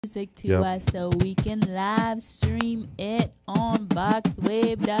music to us so we can live stream it on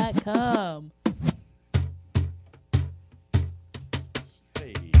boxwave.com.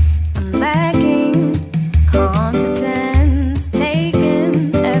 I'm lacking confidence,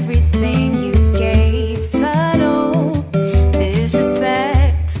 taking everything you gave, subtle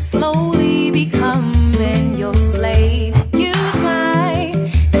disrespect, slowly becoming your slave. Use my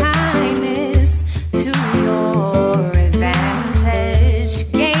kindness to your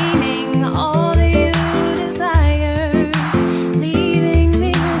advantage, gaining all that you desire, leaving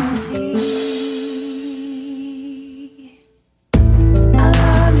me empty. I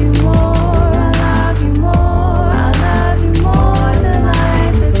love you more, I love you more, I love you more than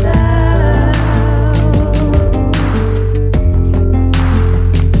life itself.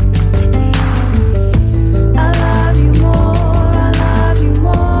 I love you more, I love you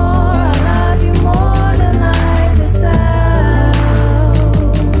more, I love you more than life itself.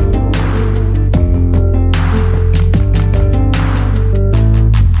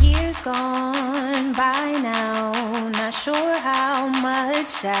 Years gone by now, not sure how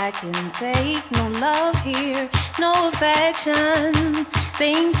much I can take. No love here, no affection.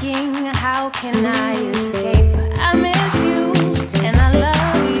 Thinking, how can I escape? I miss you and I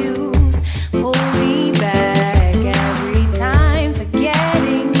love you. Pull me back every time,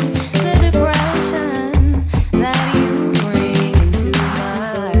 forgetting the depression that you bring into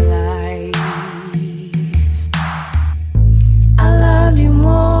my life. I love you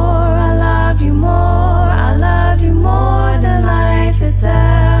more, I love you more, I love you more than life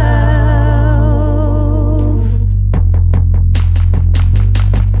itself.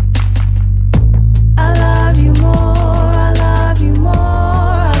 I love you more, I love you more,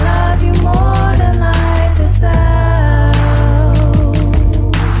 I love you more than life itself.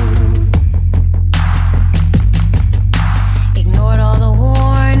 Ignored all the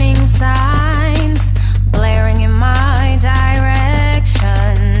warning signs blaring in my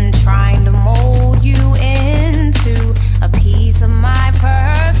direction, trying to mold you into a piece of my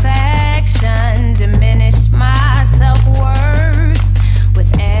perfection. Diminished my self-worth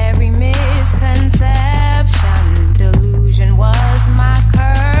with every misconception. Delusion was my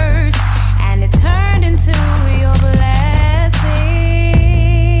curse, and it turned into your blessing.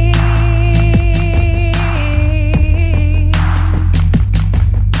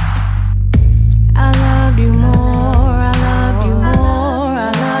 I love you more, I love you more,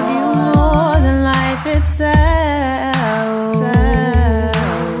 I love you more than life itself.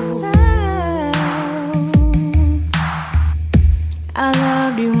 I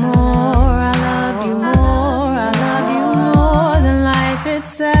love you more, I love you more, I love you more than life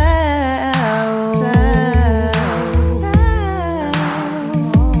itself.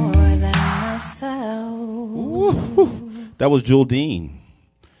 More than myself. That was Jewel Dean.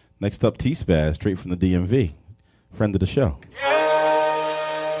 Next up, T-Spaz, straight from the DMV. Friend of the show.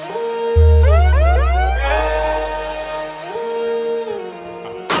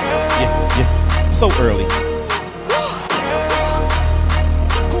 Yeah. So early.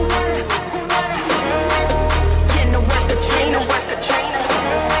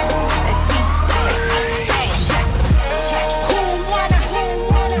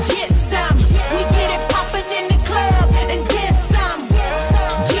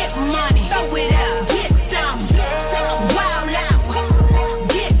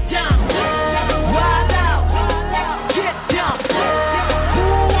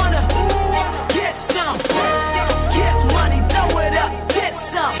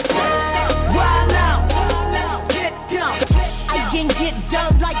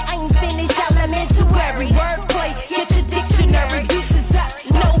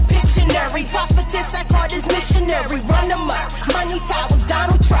 Prophetess, I call this missionary. Run them up. Money towers,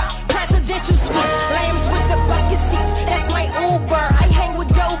 Donald Trump. Presidential suites. Lambs with the bucket seats. That's my Uber. I hang with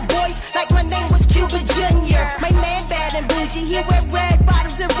dope boys like my name was Cuba Jr. My man bad and bougie. He wear red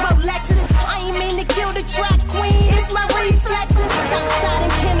bottoms and Rolexes. I ain't mean to kill the track queen. It's my reflexes. Topside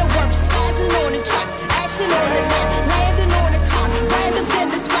and Kenilworth. Spazzing on the track. Ashing on the line. Landing on the top. Randoms in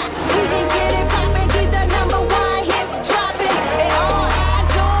the spot. We can get it poppin'. Get the number one hits dropping. It all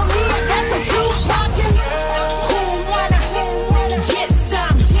eyes on me. I guess I'm too poppin'. Who wanna get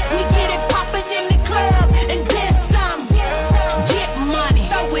some?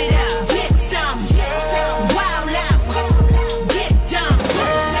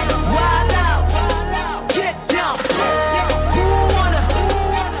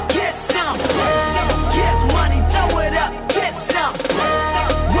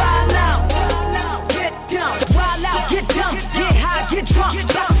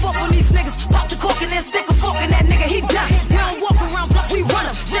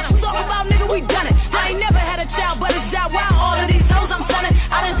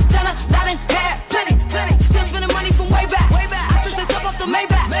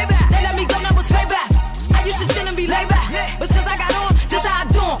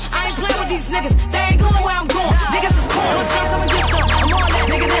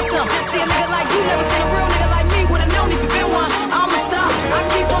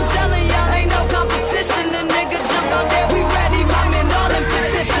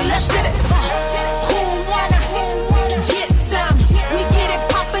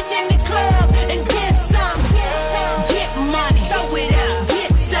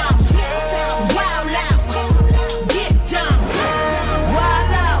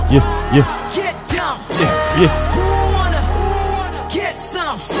 Yeah, yeah. Get down. Yeah, yeah. Who wanna get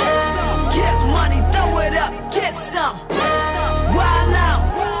some? Get money, throw it up, get some. Wild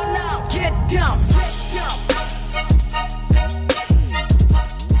out, get down.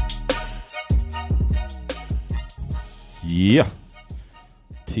 Yeah.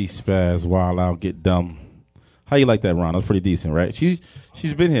 T-Spaz, Wild Out, Get Dumb. How you like that, Ron? That's pretty decent, right? She's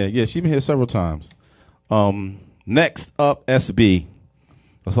been here. Yeah, she's been here several times. Next up, SB.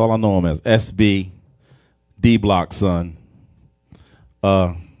 That's all I know him as. SB, D-Block son.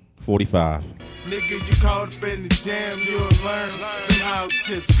 45. Nigga, you caught up in the jam, you'll learn them how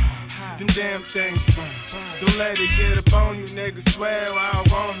tips, them damn things burn. Don't let it get up on you, nigga. Swear I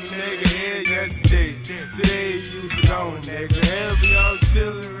want you, nigga. Here yesterday, today you use it on, nigga. Heavy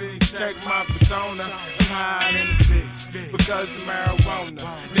artillery, check my persona. I'm high in the bitch because of marijuana.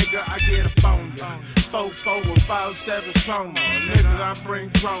 Nigga, I get up on ya. 4-4 or 5-7 promo. Nigga, I bring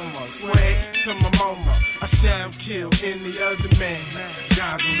drama. Swag to my mama. I shall kill any other man.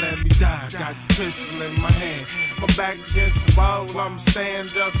 God don't let me die. Got the pistol in my hand. My back against the wall. I'ma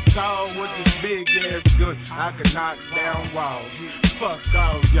stand up tall with this big ass gun. I can knock down walls. Fuck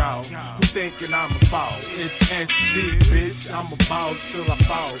all y'all who thinking I'ma fall. It's SB, bitch. I'ma ball till I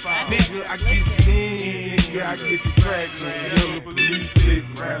fall. Nigga, I get it in. Nigga, I get it crackin'. The police stick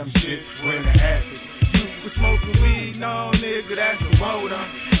around shit when it happens. You smoking weed, no nigga, that's the water.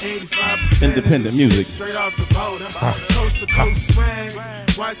 85% Independent music. Straight off the border. Coast to coast swag.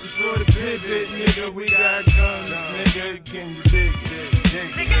 Watch it for the pivot, nigga. We got guns, nigga. Can you dig it?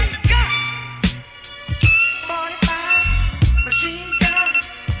 Dig it. 45 machine guns.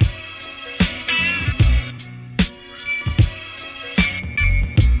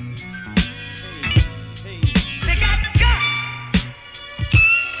 They got the gun.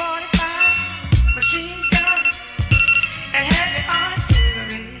 45 machine guns and heavy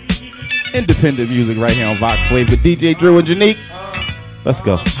artillery. Independent music right here on Vox Wave with DJ Drew and Janique. Let's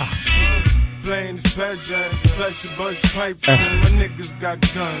go. Playing this pleasure bust pipes, and my niggas got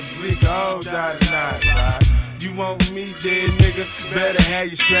guns. We can all die tonight, right? You want me dead, nigga? Better have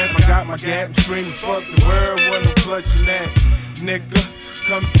your strap. I got my gap, I'm screaming, fuck the world when I'm clutching that, nigga.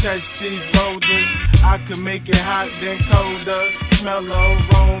 Come test these molders. I can make it hot then colder. Smell the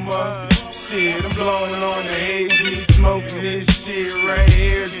aroma. Shit, I'm blowing on the hazy. Smoking this shit right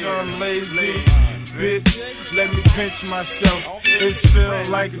here till I'm lazy. Bitch, let me pinch myself. It's feel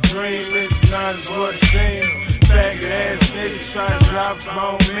like a dream. It's not as what it seems. Faggot ass nigga try to drop it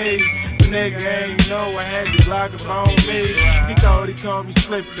on me. The nigga ain't know I had the Glock up on me. He thought he caught me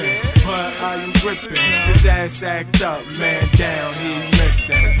slipping, but I am gripping. His ass act up, man down, he's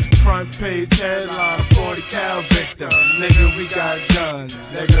missing. Front page headline, 40 cal victim. Nigga, we got guns.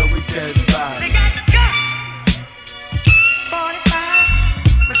 Nigga, we catch bodies. They got the gun.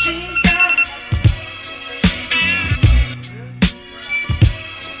 45 machine guns.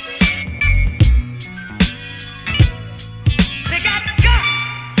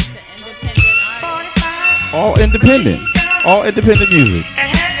 All independent. All independent music.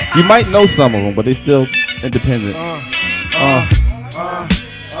 You might know some of them, but they still independent. I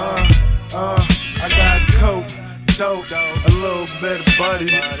got coke, dope, a little bit of buddy.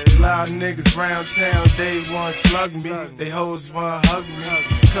 Loud niggas round town, they want slug me. They hoes want hug me,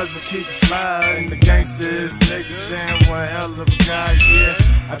 cause I keep it fly. And the gangsters, niggas saying one hell of a guy, yeah.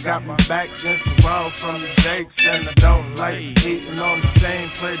 I got my back against the wall from the Jakes, and I don't like eating on the same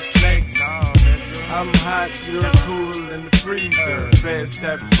plate of snakes. I'm hot, you're cool in the freezer. Fast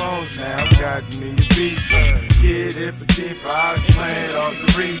tap phones now, got me a beeper. Get it for deeper, I slant off the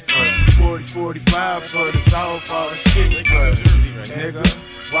reefer. 40-45 for the soft, all the cheaper. Nigga,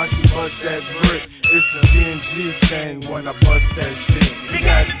 watch me bust that brick. It's a G&G thing when I bust that shit. We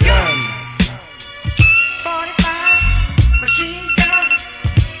got guns. 45 machine guns.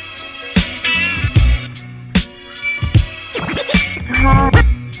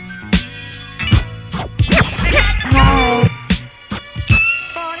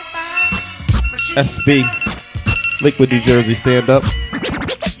 SB, Liquid New Jersey, stand up.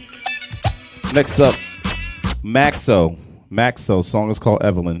 Next up, Maxo. Maxo, song is called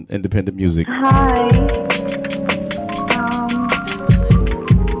Evelyn, independent music. Hi.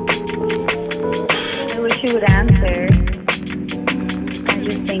 I wish you would answer. I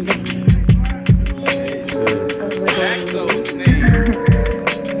just think it's Maxo's name.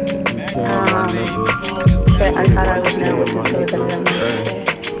 But I thought I would know what to say.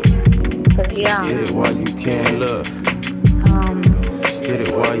 But yeah. Get it while you can, look. Get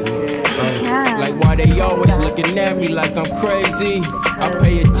it while you can. Like why they always looking at me like I'm crazy. I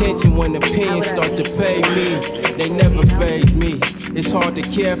pay attention when opinions start to pay me. They never faze me. It's hard to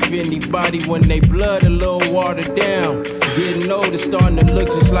care for anybody when they blood a little watered down. Getting older, starting to look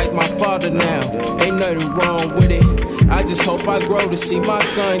just like my father now. Ain't nothing wrong with it. I just hope I grow to see my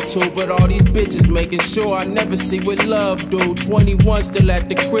son too. But all these bitches making sure I never see what love do. 21 still at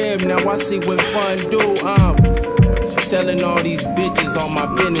the crib, now I see what fun do. Telling all these bitches all my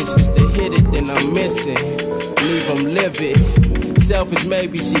business just to hit it, then I'm missing. Leave them livid. Selfish,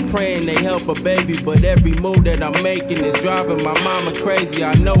 maybe she praying they help her baby, but every move that I'm making is driving my mama crazy.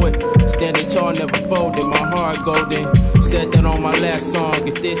 I know it. Standing tall, never folding. My heart golden. Said that on my last song.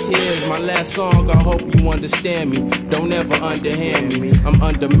 If this here is my last song, I hope you understand me. Don't ever underhand me. I'm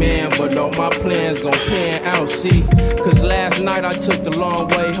undermanned, but all my plans gon' pan out. See, cause last night I took the long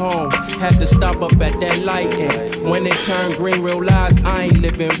way home. Had to stop up at that light, and when it turned green, realized I ain't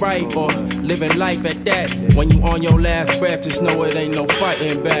living right or living life at that. When you on your last breath, just know it ain't no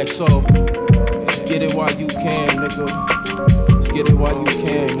fighting back. So just get it while you can, nigga. Just get it while you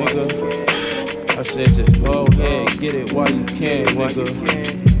can, nigga. I said just go ahead, get it while you can,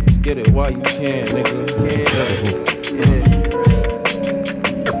 nigga. Just get it while you can, nigga.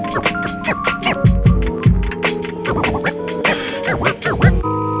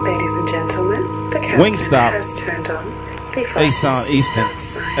 Ladies and gentlemen, the Wingstop has turned on the Ason Easton,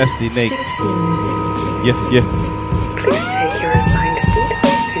 SD Nate. Yeah. Please take your assigned seat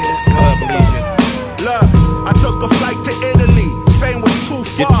as soon as possible. Look, I took a flight to Italy. Spain was too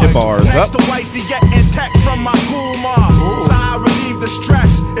far. Get your bars Next up. to wifey getting text from my cool mom. So I relieve the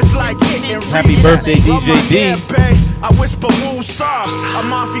stress. It's like hitting Happy birthday, DJ D. I whisper woo sauce.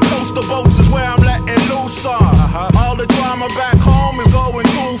 Amalfi coastal boats is where I'm letting loose on. All the drama back home is going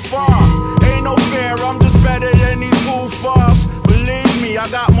too far. Ain't no fair, I'm just better than these goof-offs. Believe me, I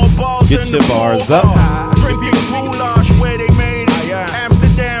got more balls Get than your the bars ball. up. Drinking goulash where they made it.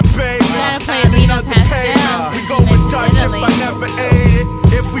 Amsterdam, baby. Gotta play Lena Pastel. We go with Dutch if I never ate it.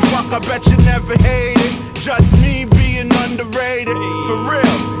 If we fuck, I bet you never hate it. Just me being underrated. For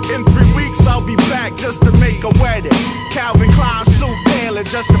real, in 3 weeks I'll be back just to make a wedding. Calvin Klein suit tailored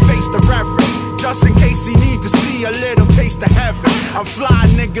just to face the reverend. Just in case he need to see a little taste of heaven. I'm fly,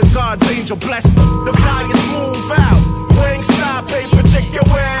 nigga, God's angel blessed me. The flyers move out. Wingstop, pay for chicken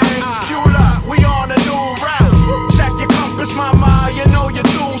wings. Fuel up, we on a new route. Check your compass, mama, you know you're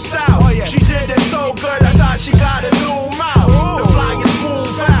due south. She did it so good, I thought she got a new mouth. The flyers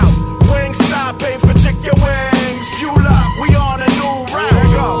move out. Wingstop, pay for chicken wings. Fuel up, we on a new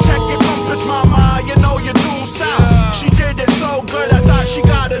route. Check your compass, mama, you know you're due south. She did it so good, I thought she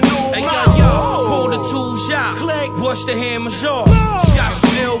got a new mouth. Pull the tools out, bust the hammers off. She got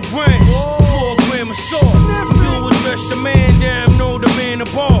some ill brains, 4 grams of salt. You address the man, damn, know the man the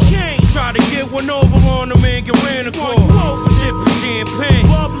ball. Try to get one over on the man, get ran across. Sipping champagne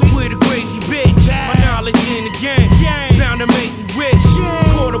with a crazy bitch. My knowledge in the game, bound to make me rich.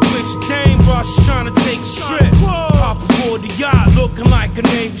 Caught a bitch dame, boss trying to take a trip. Hop aboard the yacht, looking like a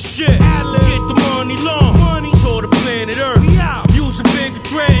Navy ship. Get the money long, saw the planet Earth. Use a bigger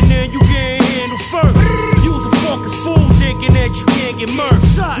threat and then you can't handle first. Use a fucking fool thinking that you can't get murked.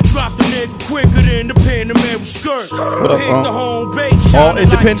 You drop the nigga quicker than the Panamera skirt. What up, Hit the home base, all shining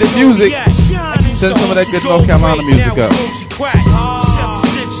independent like music. Zodiac. Send some of that good North Carolina music up.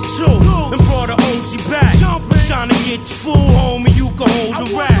 762 and brought the OC back. Trying to get you full, homie, you can hold the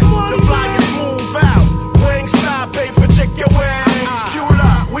rap. The flyers move out. Wingstop, pay for chicken wings. Fuel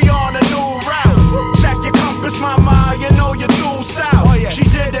up, we on a new route. Check your compass, mama, you know you're due south. She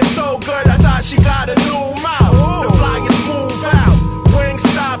did it so good, I thought she got a new mouth. The flyers move out.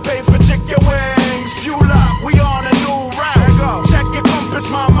 Wingstop, pay for chicken wings. Fuel up, we on a new route. Check your compass,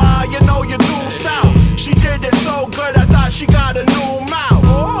 mama, you know you're due south. She did it so good, I thought she got a new mouth.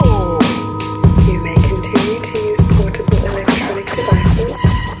 You may continue to use portable electronic devices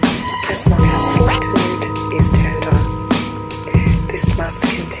as long as flight mode is turned on. This must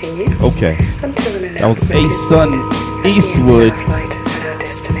continue Okay. until an That was announcement is Ason made at the end Eastwood. of our flight at our The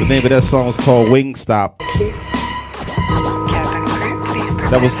destination. name of that song was called Wingstop. Thank you. Cabin crew, please prepare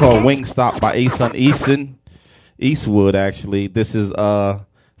That was for called gate. Wingstop by Ason Eastwood, actually. This is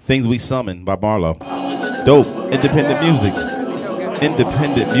Things We Summon by Marlo. Dope. Independent music.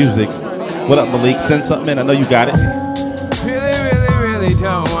 Independent music. What up, Malik? Send something in. I know you got it. Really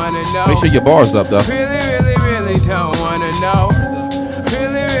don't wanna know. Make sure your bar's up, though. Really don't wanna know.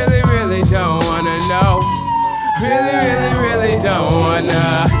 Really don't wanna know. Really don't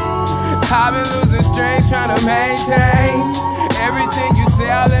wanna. I've been losing strength trying to maintain everything you say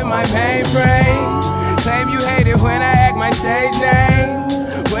all in my mainframe. Claim you hate it when I act my stage name.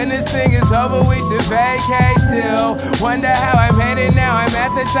 When this thing is over, we should vacate still. Wonder how I made it now, I'm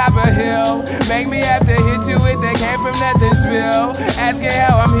at the top of hill. Make me have to hit you with that came from nothing spill. Asking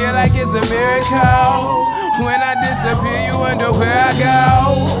how I'm here like it's a miracle. When I disappear, you wonder where I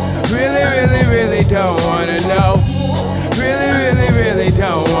go. Really, really, really don't wanna know. Really, really, really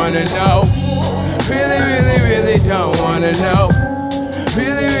don't wanna know. Really, really, really don't wanna know.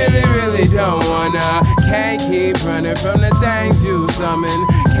 Really, really, really don't wanna. Can't keep running from the things you summon.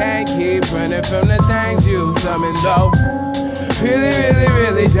 Can't keep running from the things you summon though. Really, really,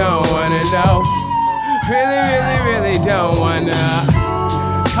 really don't wanna know. Really, really, really don't wanna.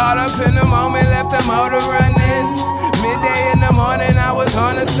 Caught up in the moment, left the motor running. Midday in the morning, I was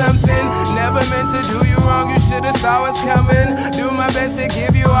on to something. Never meant to do you wrong, you should've saw us coming. Do my best to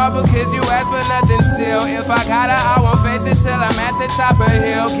give you all because you asked for nothing still. If I gotta, I won't face it till I'm at the top of the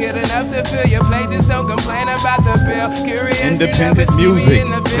hill. Get enough to fill your plate, just don't complain about the bill. Curious, Independent you never music, see me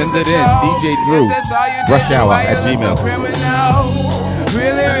in the send it in, physical. DJ Drew, If that's all you did, Rush then Hour why at you look so Gmail. criminal?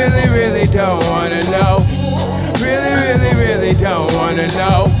 Really, really, really don't wanna know. Really, really, really don't wanna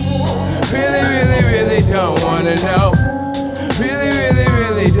know. Really, really, really don't wanna know. Really, really,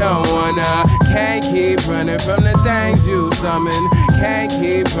 really don't wanna. Can't keep running from the things you summon. Can't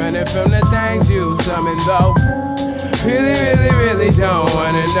keep running from the things you summon though. Really, really, really don't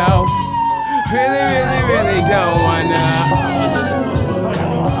wanna know. Really, really, really don't wanna.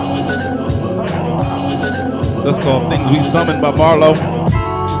 Let's call Things We Summoned by Marlo.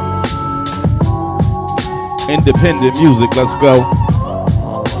 Independent music, let's go.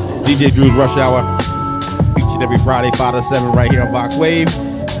 DJ Drew's Rush Hour. Each and every Friday, 5 to 7, right here on Vox Wave.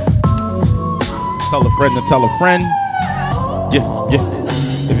 Tell a friend to tell a friend. Yeah,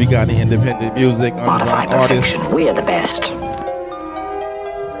 yeah. If you got any independent music, underground artists. We're the best.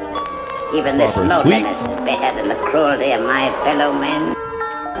 Even this Barbara loneliness is better than the cruelty of my fellow men.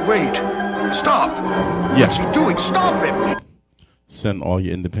 Wait. Stop. Yes. What's he doing? Stop him. Send all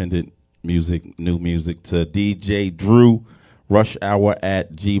your independent music, new music to DJ Drew, rushhour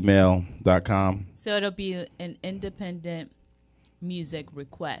at gmail.com. So it'll be an independent music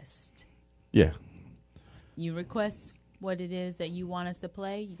request. Yeah. You request what it is that you want us to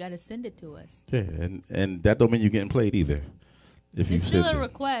play, you got to send it to us. Yeah, and that don't mean you're getting played either. If you It's still send a it.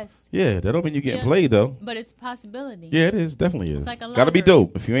 request. Yeah, that don't mean you're getting played though. But it's a possibility. Yeah, it is. Definitely is. It's like a Gotta be lottery.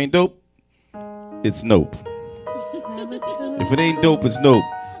 dope. If you ain't dope, it's nope. If it ain't dope, it's nope.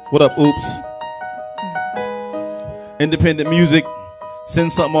 What up, Oops? Independent music.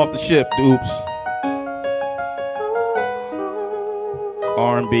 Send something off the ship, the Oops.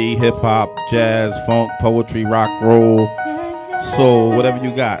 R&B, hip hop, jazz, funk, poetry, rock, roll, soul, whatever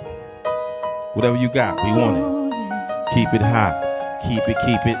you got. Whatever you got, we want it. Keep it hot. Keep it,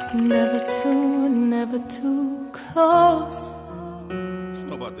 keep it. Never too close. What you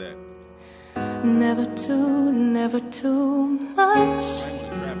know about that? Never too much.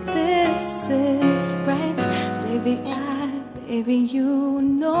 This is right, baby, you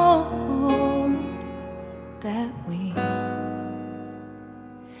know that we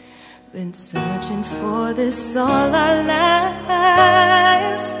been searching for this all our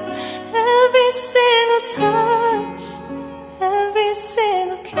lives. Every single touch, every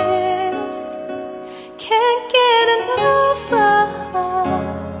single kiss, can't get enough of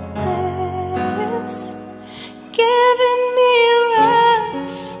this. Giving me a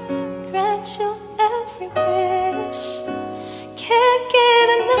rush, grant you every wish. Can't get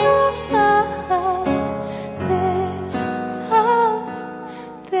enough of this love,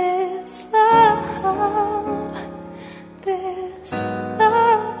 this love, this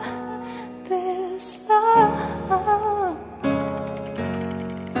love, this love.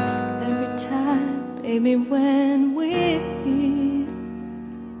 Every time, baby, when we're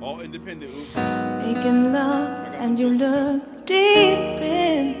All independent. making love and you look deep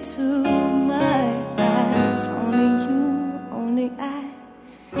into my eyes. Only you, only I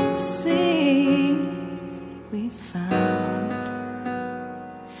see. We found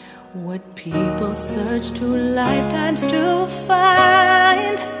what people search 2 lifetimes to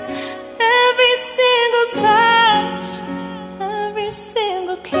find. Every single touch, every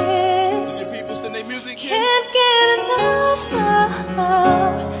single kiss, can't get enough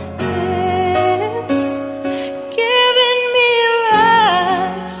of this. Giving me a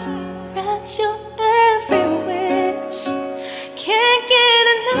rush, grant you every wish. Can't get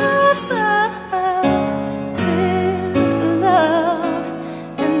enough of this love,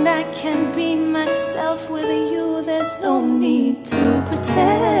 and I can be myself with you. There's no need to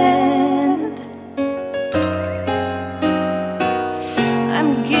pretend.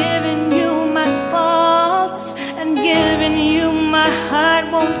 I'm giving you my fall.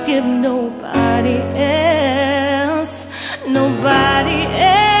 won't give nobody else, nobody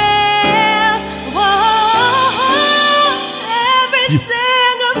else. Whoa, every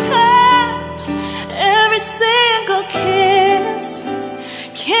single touch, every single kiss,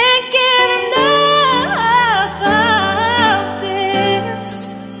 can't get enough of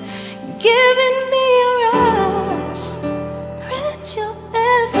this, giving me a rush, grant your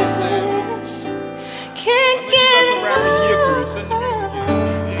every wish, can't get enough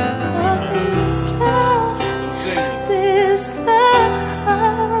of this love, this love,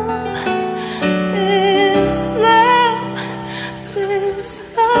 this love, this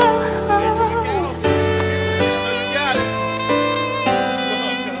love.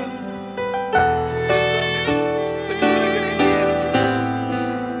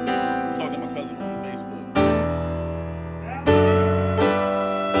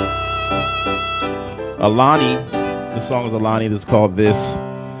 Alani, the song is Alani. This is called This.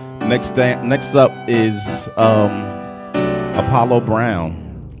 Next up is Apollo Brown.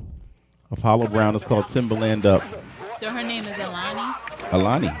 Apollo Brown is called Timberland Up. So her name is Alani?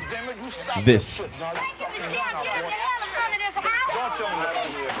 Alani. This.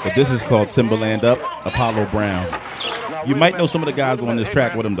 But this is called Timberland Up, Apollo Brown. You might know some of the guys on this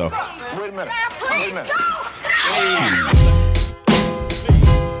track with him, though. Wait a minute. Wait a minute.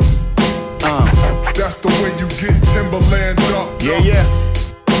 That's the way you get Timberland up. Yeah.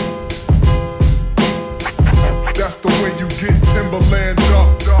 That's the way you get Timberland up.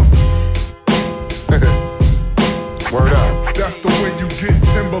 Word up. That's the way you get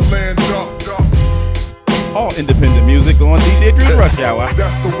Timberland up. All independent music on DJ Dream Rush Hour.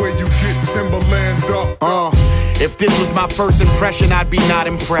 That's the way you get Timberland up. If this was my first impression, I'd be not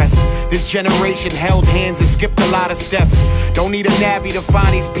impressed. This generation held hands and skipped a lot of steps. Don't need a navvy to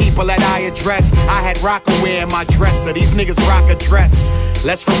find these people that I address. I had Rockaway in my dresser, these niggas rock a dress.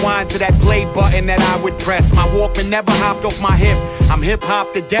 Let's rewind to that play button that I would press. My Walkman never hopped off my hip. I'm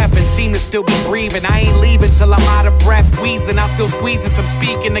hip-hop to death and seem to still be breathing. I ain't leaving till I'm out of breath. Wheezing, I'm still squeezing some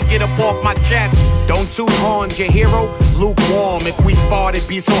speaking to get up off my chest. Don't toot horns, your hero, lukewarm. If we sparred, it'd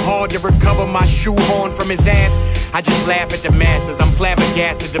be so hard to recover my shoehorn from his ass. I just laugh at the masses, I'm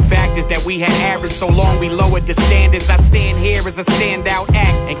flabbergasted. The fact is that we had average so long we lowered the standards. I stand here as a standout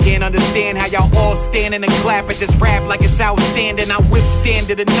act and can't understand how y'all all standing and clap at this rap like it's outstanding. I withstand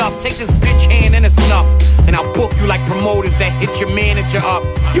it enough. Take this bitch hand and a snuff, and I'll book you like promoters that hit your manager up.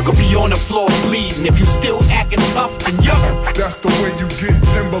 You could be on the floor bleeding if you still acting tough, and yup. That's the way you get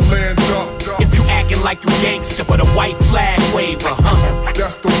Timberland up. If you acting like you gangster but a white flag waver,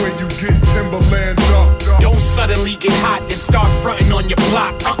 That's the way you get Timberland up. Don't suddenly get hot and start fronting on your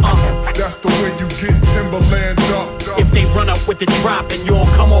block, That's the way you get Timberland up. If they run up with the drop and you don't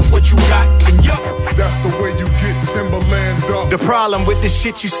come off what you got, and yup. That's the way you get Timberland up. The problem with the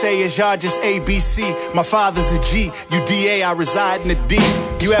shit you say is y'all just ABC. My father's a G, you DA, I reside in the D.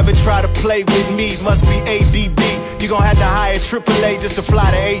 You ever try to play with me, must be ADD. You gon' have to hire AAA just to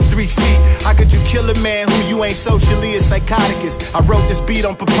fly to A3C. How could you kill a man who you ain't socially a psychoticus? I wrote this beat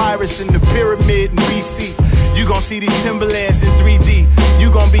on papyrus in the pyramid in BC. You gon' see these Timberlands in 3D.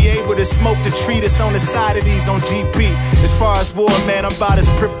 You gon' be able to smoke the tree that's on the side of these on GP. As far as war, man, I'm about as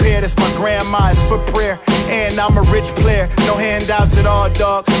prepared as my grandma is for prayer. And I'm a rich player, no handouts at all,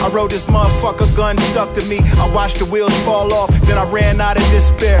 dog. I rode this motherfucker, gun stuck to me. I watched the wheels fall off, then I ran out of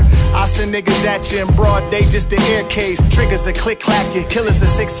despair. I send niggas at you in broad day just to air case. Triggers a click clack you, killers a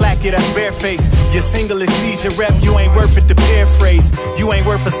six slack you, that's bareface. Your single exceeds your rep, you ain't worth it to paraphrase. You ain't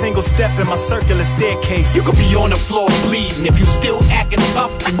worth a single step in my circular staircase. You could be on the floor bleeding if you still acting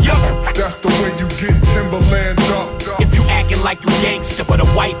tough, and yup. That's the way you get Timberland up. If you acting like you gangster but a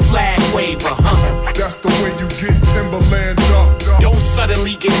white flag waver, That's the way you get Timberland up. Don't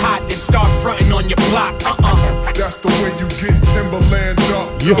suddenly get hot and start fronting on your block, That's the way you get Timberland up.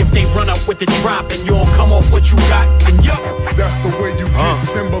 If they run up with the drop and you don't come off what you got, and yup. That's the way you get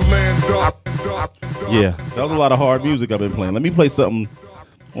Timberland up. Yeah, that was a lot of hard music I've been playing. Let me play something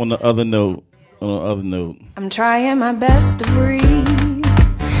on the other note. I'm trying my best to breathe,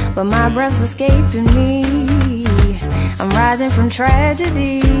 but my breath's escaping me. I'm rising from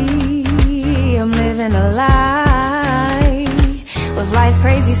tragedy. I'm living a lie with life's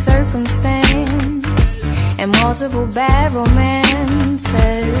crazy circumstance and multiple bad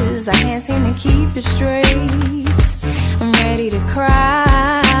romances. I can't seem to keep it straight. I'm ready to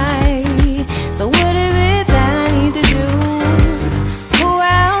cry. So what is it that I need to do? Who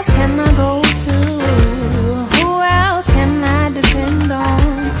else can I go to? Who else can I depend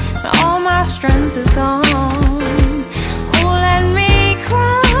on? Now all my strength is gone. Who let me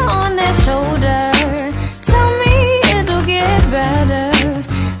cry on their shoulder? Tell me it'll get better.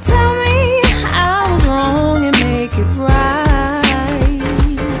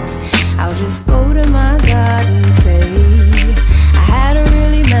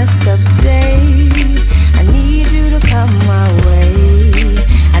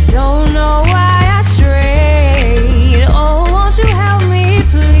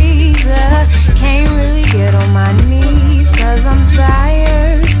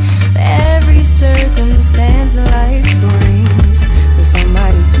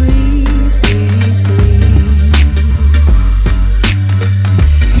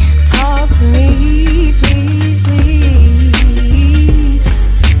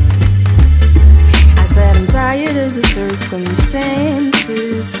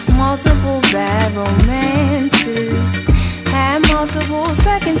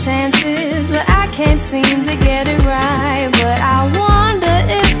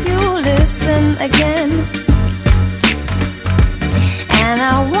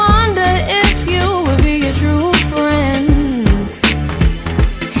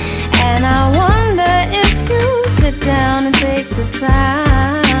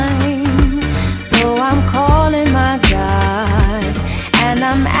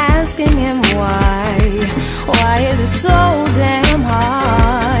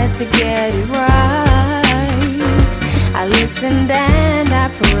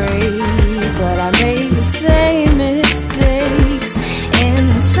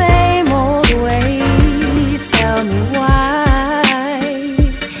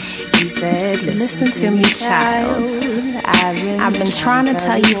 trying to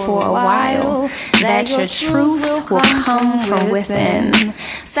tell you for a while that your truth will come from within.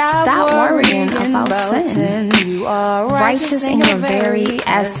 Stop worrying about sin. You are Righteous in your very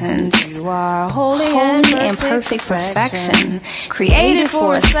essence. You are Holy and perfect perfection. Created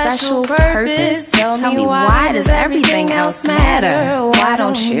for a special purpose. Tell me, why does everything else matter? Why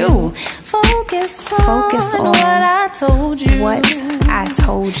don't you focus on what I told you? What I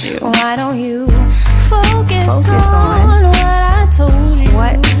told you. Why don't you focus on what I told you?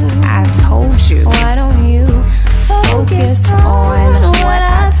 What I told you. Why don't you focus on what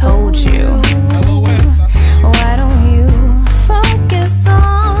I told you? Why don't you focus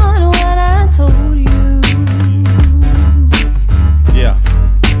on what I told you? Yeah.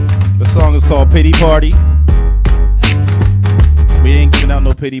 The song is called Pity Party. We ain't giving out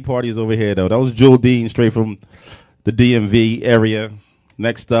no pity parties over here, though. That was Jewel Dean, straight from the DMV area.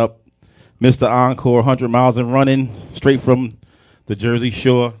 Next up, Mr. Encore, 100 Miles and Running, straight from the Jersey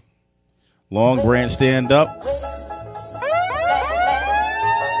Shore. Long Branch, stand up.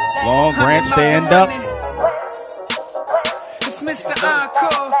 Long Branch, stand up. It's Mr.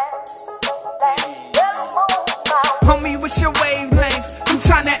 Encore. Homie, what's your wavelength? I'm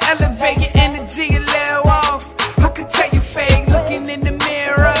trying to elevate your energy a little off. I could tell you fake looking in the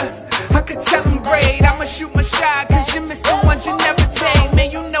mirror. I could tell them great. I'ma shoot my shot, cause you miss the ones you never take.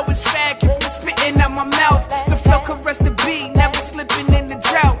 Man, you know it's fact. Keep spitting out my mouth. The flow caress the beat, never slipping in the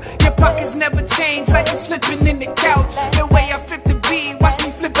drought. Your pockets never change like you're slipping in the couch. The way I flip the beat, watch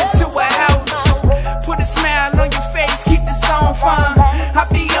me flip it to a house. Put a smile on your face, keep the song fun. I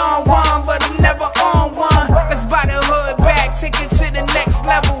be on one, but I'm never on one. Let's buy the hood back, take it to the next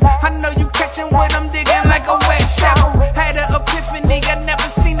level. I know you catching what I'm digging like a wet shovel. Had an epiphany, I never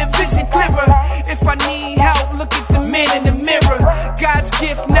seen a vision clearer. If I need help, look at the man in the mirror. God's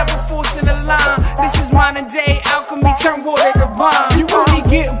gift, never forcing a line. This is modern day alchemy, turn water to wine. You only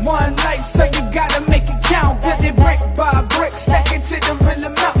get one life, so you gotta make it count. Build it brick by brick, stack it to the real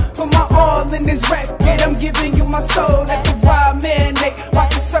amount. Put my all in this record, I'm giving you my soul. Let the vibe marinate,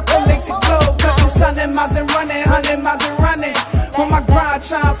 watch it circulate the globe. Cause it's 100 miles and running, 100 miles and running. On my grind,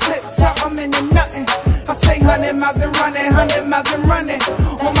 trying to flip something into nothing. I say 100 miles and running, 100 miles and running.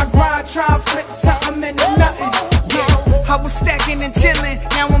 On my grind, trying to flip something into nothing. Yeah, I was stacking and chilling,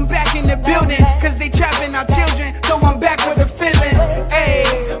 now I'm back in the building. Cause they trapping our children, so I'm back with a feeling.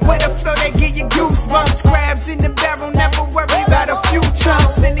 Ayy, with a flow that give you goosebumps. Crabs in the barrel, never worry about a few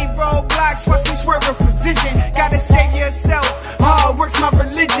chumps. Any roadblocks, watch me swerve a precision. Gotta save yourself, hard work's my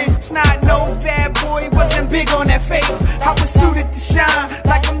religion. Snot nose bad boy, wasn't big on that faith. I was suited to shine,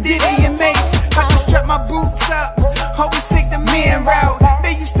 like I'm Diddy and Mace. I just strap my boots up, always take the man route.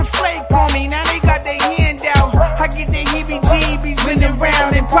 They used to flake on me, now they got their hand out. I get the heebie-jeebies, spinning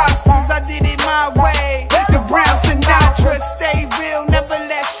round imposters. I did it my way, the Brown Sinatra. Stay real, never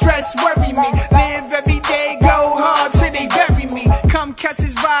let stress worry me. Live every day, go hard till they bury me. Come catch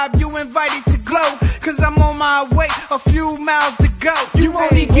this vibe, you invited to glow. Cause I'm on my way, a few miles to go. You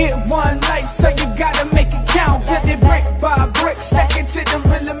only get one life, so you gotta make it count. Build it brick by brick, stack it to the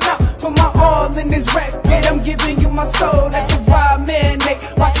real amount. Put my all in this record, I'm giving you my soul. Let the vibe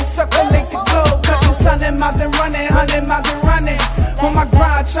marinate, watch it circulate the globe. Cause it's 100 miles and running, 100 miles and running. On my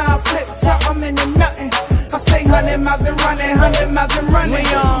grind, trying to flip something into nothing. I say 100 miles and running, 100 miles and running.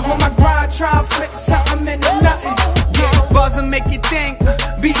 On my grind, trying to flip something into nothing. Yeah, buzz and make you think,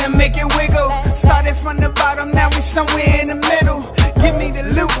 beat and make it wiggle. Started from the bottom, now we somewhere in the middle. Give me the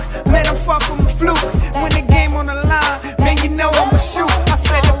loot, man, I'm far from a fluke. When the game on the line, man, you know I'ma shoot. I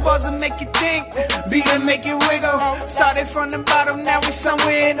said the buzz and make you think, beat and make it wiggle. Started from the bottom, now we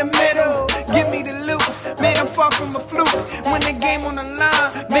somewhere in the middle. Give me the loot, man, I'm far from a fluke. When the game on the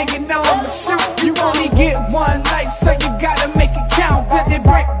line, man, you know I'ma shoot. You only get one life, so you gotta make it count. Build it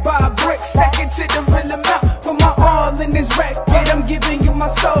brick by brick, stack it to the real amount. Put my all in this record, I'm giving you my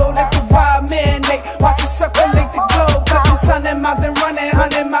soul. Let the vibe marinate, watch it circulate the globe. Cause it's 100 miles and running,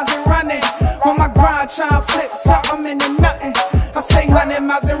 100 miles and running. On my grind, trying to flip something into nothing. I say 100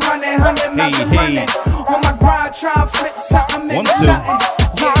 miles and running, 100 miles and running. On my grind, trying to flip something into nothing.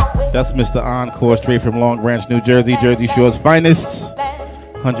 Yeah. That's Mr. Encore, straight from Long Branch, New Jersey, Jersey Shore's finest.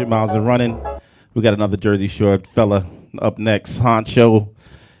 100 miles and running. We got another Jersey Shore fella up next, Honcho.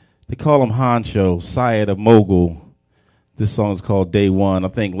 They call him Honcho, Sire the Mogul. This song is called Day One. I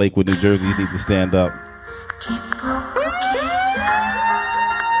think Lakewood, New Jersey, you need to stand up. It's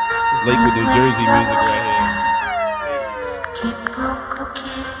Lakewood, New Jersey music right here.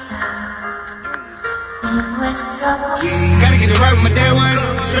 Gotta get it right with my day ones.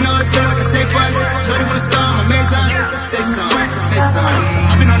 Spend all the time like a safe one. Shorty wanna star my maison. Say something, say something.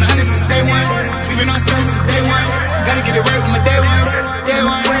 I've been on the hunt since day one. We've been on stress since day one. Gotta get it right with my day ones. Day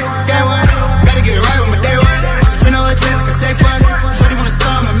one, day one. Gotta get it right with my day one. Spend all the time like a safe one. Shorty wanna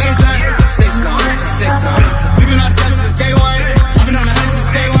star my maison. Say something, say something. We've been on stress since day one. I've been on the hunt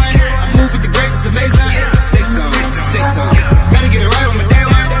since day one. I move with the grace, it's amazing. Say something, say something. Gotta get it right with my day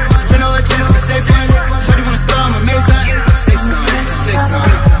one. Spend all the time like a safe one. Shorty wanna star my maison. Say something, say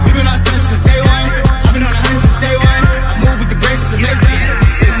something. We've been on stress since day one. I've been on the hunt since day one. I move with the grace, it's amazing.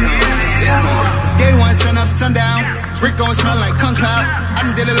 Say something, say something. Day one, sun up, sundown. Brick gon' smell like cum cloud. I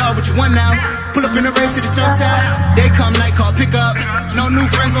done did it all, what you want now? Pull up in the raid to the truck top. They come like call pick up. No new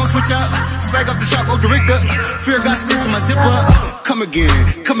friends won't switch up. Spag off the shop, broke the Richter. Fear got stitched in my zipper. Come again,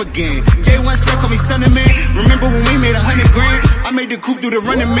 come again. Day one stuck on me stunning man. Remember when we made 100 grand? I made the coupe do the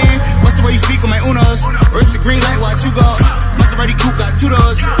running man. What's the way you speak on my Unos? Or it's the green light, watch you go. Maserati coupe got 2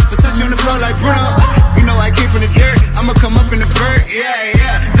 doors. Versace on the floor like Bruno. You know I came from the dirt. I'ma come up in the vert. Yeah,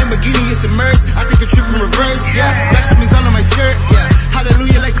 yeah. Lamborghini is immersed. I take a trip in reverse. Yeah. Blacksmith's all on my shirt. Yeah.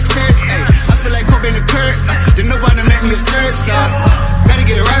 Hallelujah like it's church. Ay. I feel like Kobe in the Kurt. Then nobody make me absurd. So gotta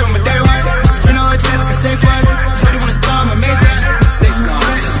get it right on my day one. Spend all the time like a safe one. Shorty wanna star my maison. Say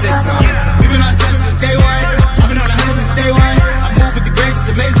something, say something. We've been on stress since day one. I've been on the hunt since day one. I move with the grace,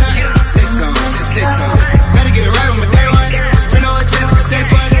 it's amazing. Say something, say something. Gotta get it right on my day one. Spend all the time like a safe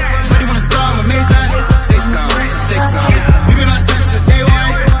one. Shorty wanna star my maison. Say something, say something. We've been on stress since day one.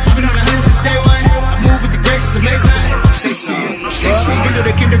 I've been on the hunt since day one. I move with the grace, it's amazing. Say something, say something. Window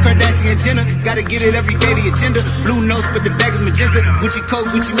the Kinder Kardashian Jenner. Gotta get it every day, the agenda. Blue nose, but the bag is magenta. Gucci coat,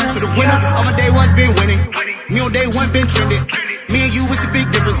 Gucci mask for the winter. All my day ones been winning. Me on day one been trending. Me and you, it's a big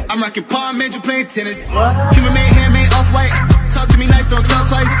difference. I'm rocking Palm Angel playing tennis. Human made, handmade, off-white. Talk to me nice, don't talk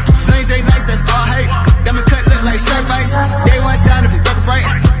twice. Sunny day nice, that's all hype. Diamond cut look like shark bites. Day one shine if it's dark or bright.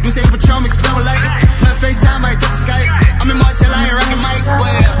 You say Patron mix double light. My FaceTime, I touch the Skype. I'm in Marshall, I ain't rocking mic.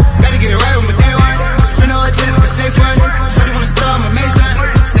 But yeah, gotta get it right with my day one. Spend all the time like a safe one. Shorty wanna star my maison.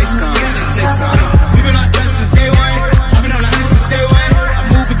 Say something, say something. We've been on stress since day one. I've been on the hunt since day one. I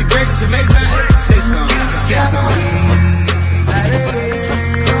move with the grace, it's amazing. Say something, say something.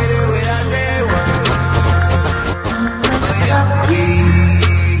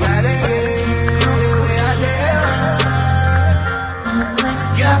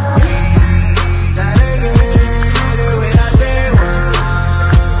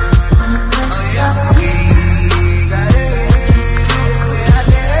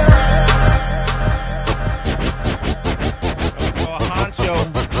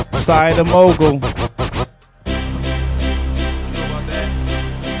 Side of mogul.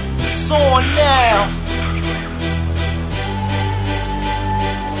 It's on now.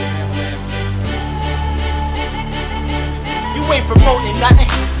 You ain't promoting nothing.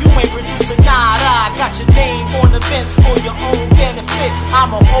 You ain't producing nada. Got your name on events for your own benefit.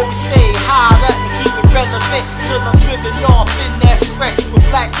 I'ma always stay high up and keep it relevant till I'm driven off in that stretch with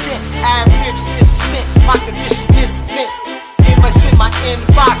black tint. Average is a stint. My condition is mint. What's in my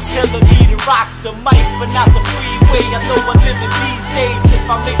inbox telling me to rock the mic, but not the freeway. I know I'm living these days. If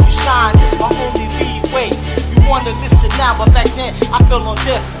I make you shine, it's my only leeway. You wanna listen now, but back then I fell on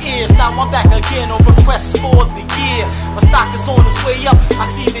deaf ears. Now I'm back again on requests for the year. My stock is on its way up. I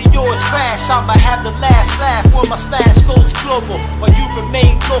see that yours crash. I'ma have the last laugh when my smash goes global. While you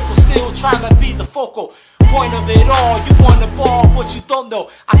remain local, still trying to be the focal point of it all. You wanna ball, but you don't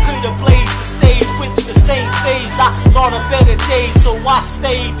know. I could've blazed the stage with the same phase. I thought of better days, so I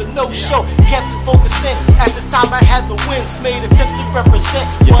stayed the no-show. Kept it focusing. At the time I had the wins, made attempts to represent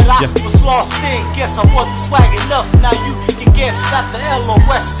what I was lost in. Guess I wasn't swag enough. Now you can guess that the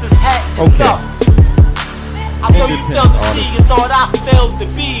LOS has had enough. I know you failed to see and thought I failed to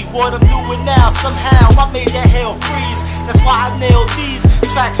be what I'm doing now. Somehow I made that hell freeze. That's why I nailed these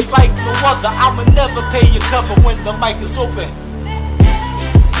tracks like no other. I'ma never pay your cover when the mic is open.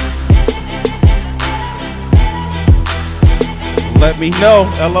 Let me know,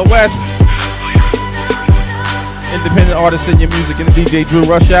 LOS. Independent artists in your music and DJ Drew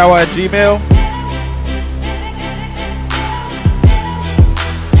Rush Hour at Gmail.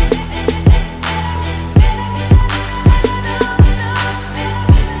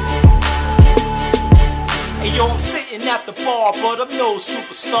 Yo, I'm sitting at the bar, but I'm no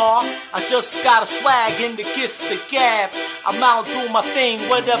superstar. I just got a swag and the gift to gab. I'm out doing my thing,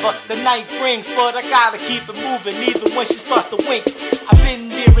 whatever the night brings, but I gotta keep it moving, even when she starts to wink. I've been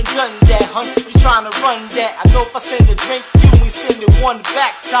there and done that, hun. You trying to run that? I know if I send a drink, you ain't sending one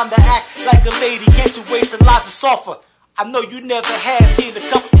back. Time to act like a lady. Can't you wait till I just offer? I know you never had tea in a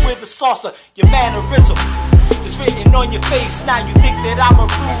cup with a saucer. Your mannerism is written on your face. Now you think that I'm a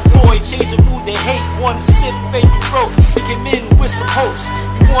rude boy. Change your mood to hate. Wanna sip and you broke. Come in with some hopes.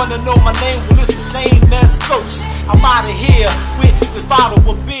 You wanna know my name? Well, it's the same as Ghost. I'm out of here with this bottle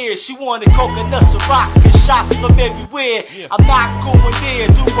of beer. She wanted coconut Ciroc and shots from everywhere. I'm not going there.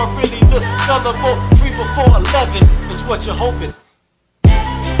 Do I really look gullible? 3 before 11 is what you're hoping.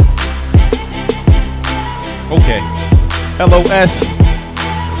 Okay. LOS.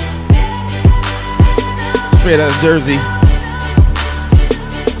 Straight out of Jersey.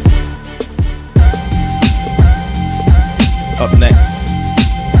 Up next.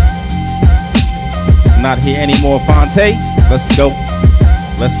 Not here anymore, Fonte. Let's go.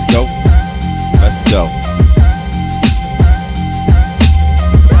 Let's go. Let's go.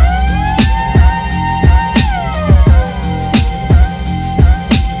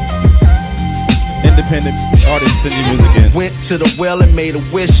 Independent artists send your music in. Went to the well and made a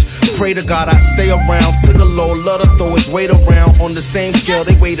wish. Pray to God I stay around. Took a low, love to throw his weight around. On the same scale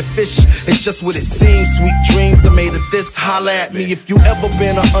they weigh the fish. It's just what it seems. Sweet dreams are made of this. Holla at me if you ever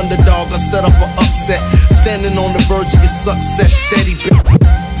been an underdog or set up an upset. Standing on the verge of your success. Steady.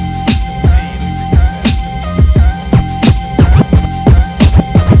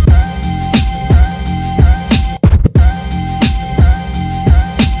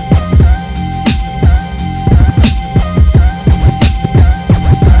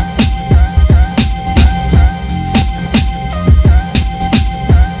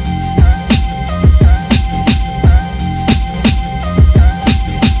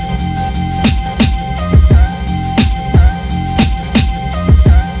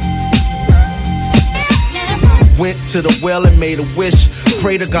 To the well and made a wish.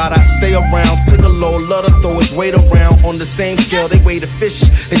 Pray to God I stay around. Took a low, love to throw his weight around. On the same scale they weigh the fish.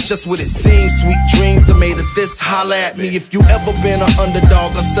 It's just what it seems. Sweet dreams are made of this. Holla at me if you ever been an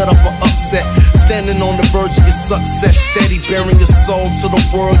underdog or set up an upset. Standing on the verge of your success. Steady bearing your soul to the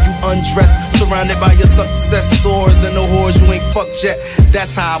world you undressed. Surrounded by your successors and the whores you ain't fucked yet.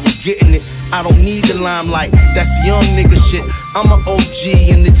 That's how I was getting it. I don't need the limelight, that's young nigga shit. I'm an OG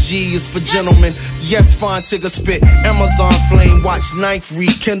and the G is for gentlemen. Yes, fine, Tigger spit. Amazon flame, watch knife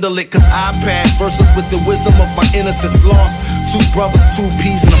rekindle it. Cause iPad verses with the wisdom of my innocence lost. 2 brothers, 2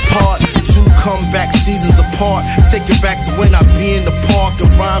 peas in a pod. 2 comeback seasons apart. Take it back to when I be in the park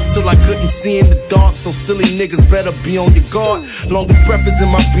and rhyme till I couldn't see in the dark. So silly niggas better be on your guard. Longest breath is in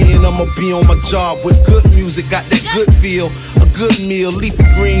my being, I'ma be on my job. With good music, got that good feel. A good meal, leafy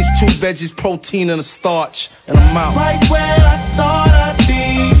greens, 2 veggies, protein and a starch. And I'm out. Right where I thought I'd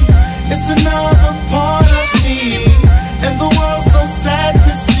be. It's another part of me. And the world's so sad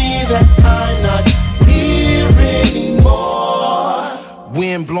to see that I'm not here anymore.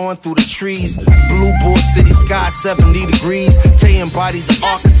 Wind blowing through the trees. Blue Bull City sky 70 degrees. Tay embodies an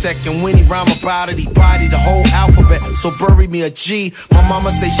architect. And when he rhyme about it, he bodied the whole alphabet. So bury me a G. My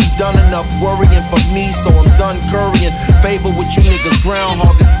mama say she done enough worrying for me. So I'm done currying favor with you niggas.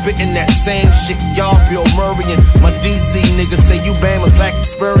 Groundhog and spitting that same shit. Y'all Bill Murray and my DC niggas say you Bamas lack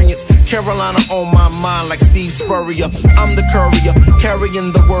experience. Carolina on my mind like Steve Spurrier. I'm the courier,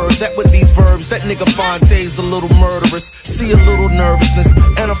 carrying the word. That with these verbs, that nigga Fonte's a little murderous. See a little nervousness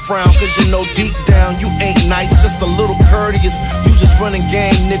and a frown, cause you know deep down you ain't nice, just a little courteous. You just running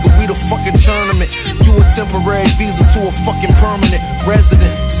game, nigga, we the fucking tournament. You a temporary visa to a fucking permanent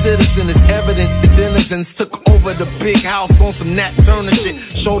resident. Citizen is evident, the denizens took over the big house on some Nat Turner shit.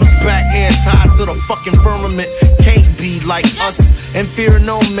 Shoulders back, heads high to the fucking firmament. Can't be like us, and fear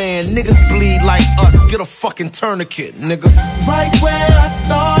no man. Niggas bleed like us, get a fucking tourniquet, nigga. Right where I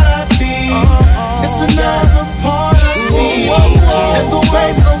thought I'd be. It's another part of me. And the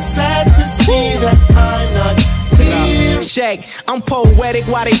way so sad to see that I'm not here. Shaq, I'm poetic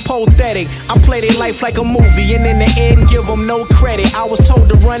while they pathetic. I play their life like a movie and in the end give them no credit. I was told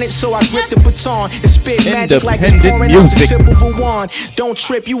to run it, so I gripped the baton and spit magic like it's pouring out the tip of a wand. Don't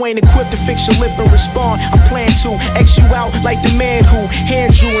trip, you ain't equipped to fix your lip and respond. I plan to X you out like the man who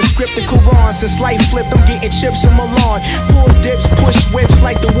hand drew and script the Quran. Since life flipped, I'm getting chips on my lawn. Pull dips, push whips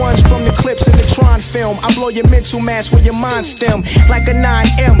like the ones from the clips in the Tron film. I blow your mental mass with your mind stem like a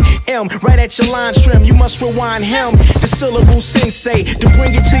 9M, right at your line trim. You must rewind him, the syllable sensei, to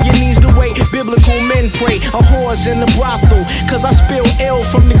bring it to your knees the way biblical men pray. A whores in the brothel, cause I spill ill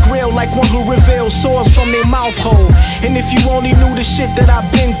from the grill like one who reveals sores from their mouth hole. And if you only knew the shit that I've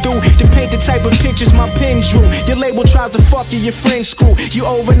been through, to paint the type of pictures my pen drew. Your label tries to fuck you, your friends screw you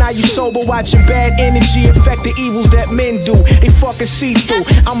over, now you sober, watching bad energy affect the evils that men do. They fucking see through.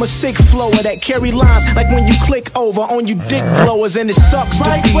 I'm a sick flower that carry lines like when you click over on you dick blowers, and it sucks to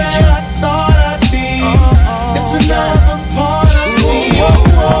be where you. I thought I'd be. It's another part of me.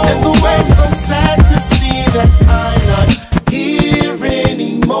 And the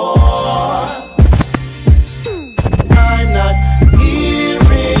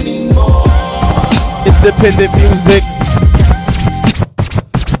independent music.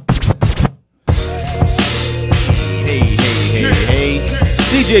 Hey.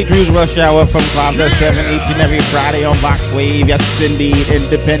 DJ Drew's Rush Hour from 5 to 7 each and every Friday on Boxwave. Yes, indeed,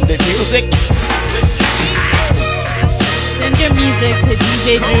 independent music. Send your music to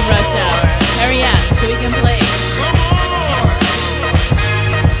DJ Drew Rush Hour. Hurry up so we can play.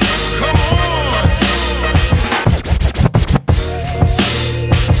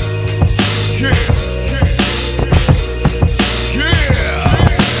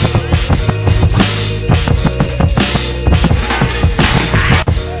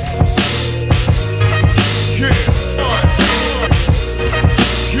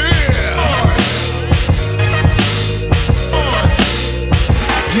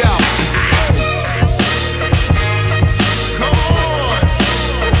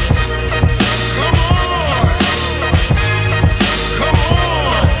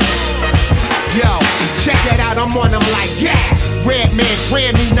 I'm on them like, yeah, Redman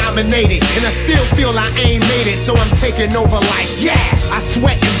Grammy nominated, and I still feel I ain't made it, so I'm taking over like, yeah, I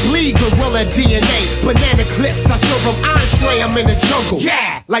sweat and bleed gorilla DNA, banana clips, I serve them entree, I'm in the jungle,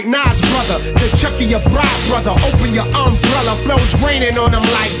 yeah, like Nas brother, the Chucky your bride brother, open your umbrella, flows raining on them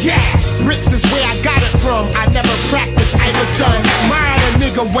like, yeah, bricks is where I got it from, I never practiced Iverson, admire the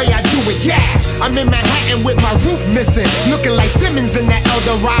nigga way I do it, yeah, I'm in Manhattan with my roof missing, looking like Simmons in that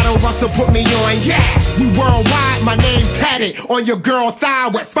Eldorado, Russell put me on, yeah, we worldwide, my name tatted on your girl thigh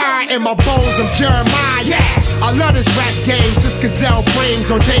with fire in my bones, I'm Jeremiah, yeah, I love this rap game, just gazelle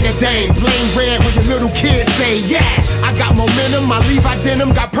frames on Dana Dane, blame red when your little kids say, yeah, I got momentum, my Levi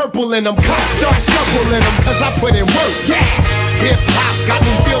denim got purple in them, cops start circling them, cause I put in work, yeah, hip hop got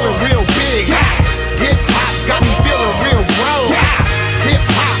me feeling real big, hip hop got me feeling real grown, hip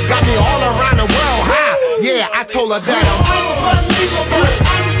hop got me all around the world, yeah, I told her that I'm unbelievable,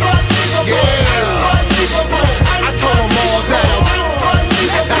 yeah, I told them all that I'm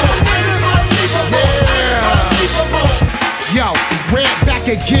yo, ran back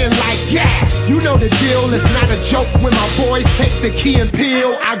again like, yeah, you know the deal, it's not a joke when my boys take the key and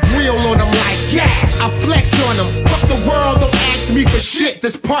peel, I grill on them like, yeah, I flex on them, fuck the world, don't ask me for shit,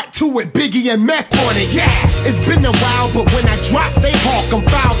 this part 2 with Biggie and Meth on it, yeah, it's been a while, but when I drop, they hawk, I'm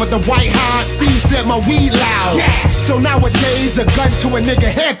foul, but the white hard, Steve said my weed loud, yeah, so nowadays, a gun to a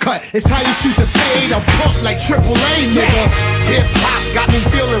nigga haircut, it's how you shoot the fade, a pump like Triple A, nigga, hip hop got me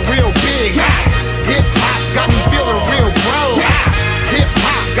feeling real big, hip hop got me feeling real grown, hip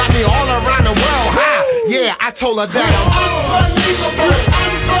hop got me all around the world, yeah, I told her that I'm unbelievable,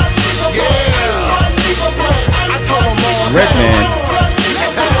 yeah, I told them all Redman.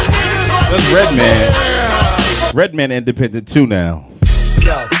 That's Redman. Redman independent too now.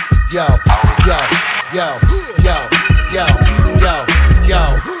 Yo, yo, yo, yo, yo, yo, yo, yo,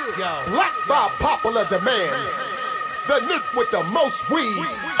 yo. Black by popular demand. The Nick with the most weed.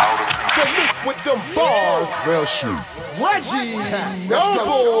 The Nick with them bars. Real shit. Reggie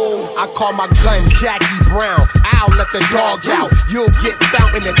Noble. I call my gun Jackie Brown. I'll let the dog out. You'll get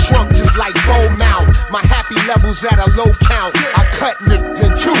found in the trunk just like Bo Mount. My happy levels at a low count. I cut Nick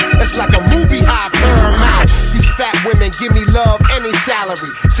in two. It's like a movie high Paramount. These fat women give me love any salary.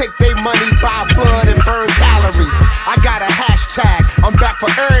 Take their money, buy blood and burn calories. I got a hashtag. I'm back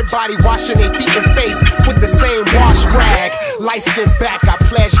for everybody washing their feet and face with the same wash rag. Light skin back, I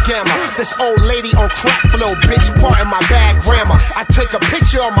pledge gamma. This old lady on crack flow, bitch, part of my bad grammar. I take a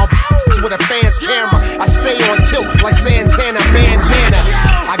picture of my with a fan's camera. I stay on tilt like Santana bandana.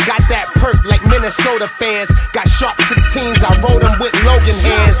 I got that perk like Minnesota fans. Got sharp 16s, I roll them with Logan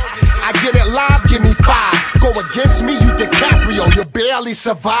hands. I get it live, give me 5. Go against me, you DiCaprio, you barely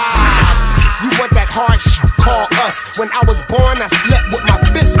survive. You want that hard shit, call us. When I was born, I slept with my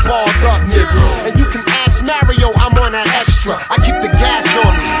fist balled up, nigga. And you can ask Mario, I'm on that extra. I keep the gas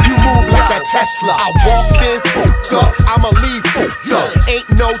on me, you move like that Tesla. I walk in, poofed up, I'ma leave poofed up. Ain't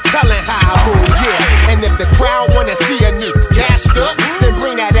no telling how I move, yeah. And if the crowd wanna see a nigga gassed up, then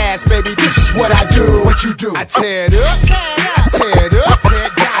bring that ass, baby, this is what I do. What you do? I tear it up, I tear it up,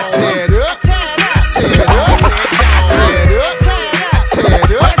 I tear it up, I tear it up, I tear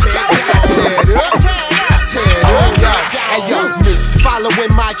it up, I tear it up. Hey yo,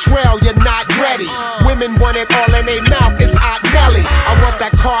 following my trail, you're not ready. Women want it all in their mouth, it's Aunt Nelly. I want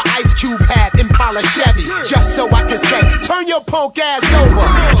that car Ice Cube had, Impala Chevy, just so I can say, turn your punk ass over.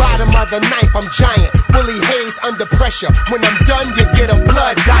 Bottom of the knife, I'm giant. Willie Hayes under pressure. When I'm done, you get a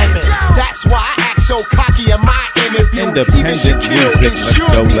blood diamond. That's why I act so cocky in my interview. Even Shaquille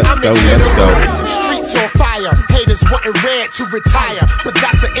insured me, I'm the general. Streets on fire, haters wanting red to retire, but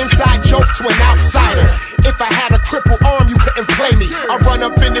that's an inside joke to an outsider. If I had a crippled arm, you couldn't play me. I run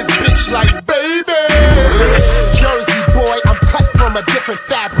up in this bitch like, baby. Jersey boy, I'm cut from a different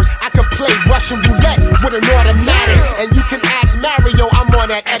fabric. I can play Russian roulette with an automatic. And you can ask Mario, I'm on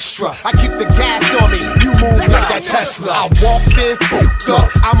that extra. I keep the gas on me, you move like that Tesla. I walked in, booked up,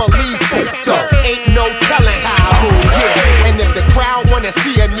 I'ma leave booked up. Ain't no telling how I move, yeah. And if the crowd wanna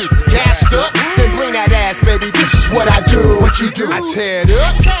see a me gassed up, then bring that ass, baby, this is what I do. What you do? I tear it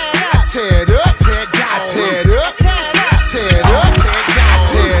up, I tear it up, I tear it up, I tear it up, I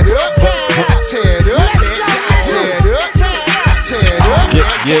tear it up, I tear it up, I tear it up, I tear it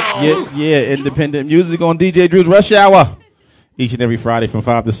up. Yeah. Independent music on DJ Drew's Rush Hour. Each and every Friday from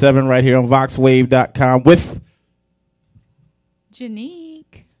 5 to 7 right here on VoxWave.com with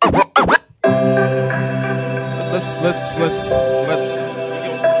Janique. Let's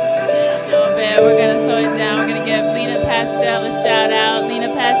We're gonna slow it down. We're gonna give Lena Pastel a shout out. Lena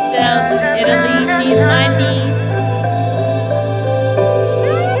Pastel from Italy. She's my niece.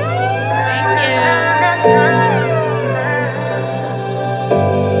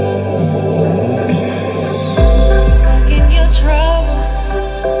 Stuck in your trouble,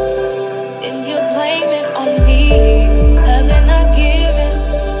 and you blame it on me. Haven't I given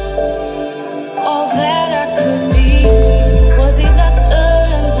all that I could be? Was it not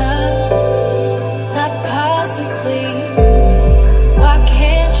enough? Not possibly. Why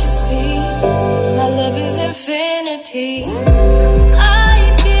can't you see? My love is infinity. I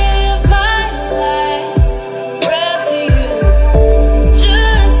give my last breath to you,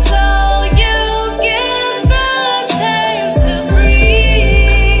 just so you get the chance to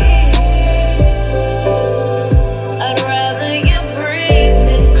breathe. I'd rather you breathe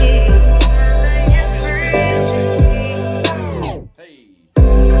than me.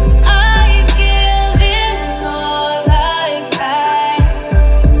 I've given all I've had,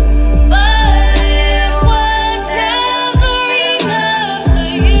 but it was never enough for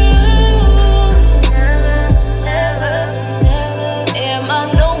you. Never. Am I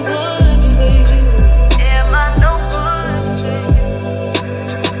no good for you? Am I no good for you?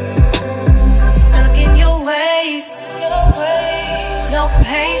 Stuck in your ways, no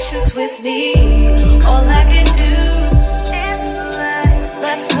patience with me. All I can do,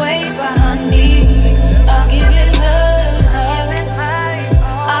 left way behind me. I've given her love,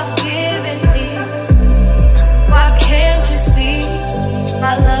 I've given me. Why can't you see?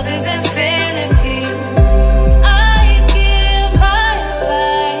 My love is infinity. I give my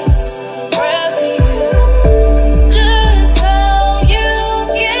last breath to you, just so you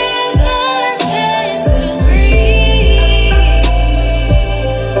get the chance to breathe.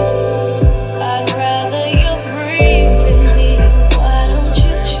 I'd rather you breathe than me. Why don't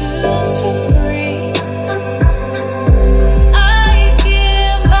you choose to breathe? I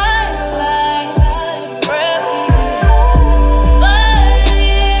give my last breath to you, but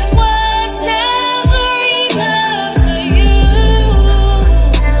it was never enough for you.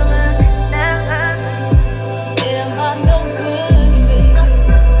 Am I no good for you?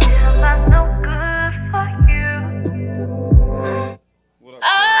 Am I no good for you? I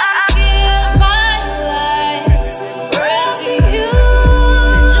give my last breath to you,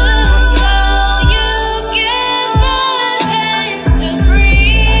 just so you get the chance to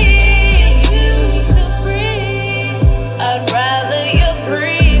breathe. I'd rather you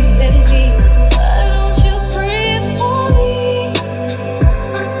breathe than me. Why don't you breathe for me?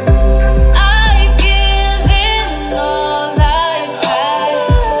 I've given all I've had,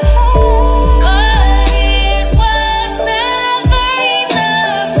 but it was never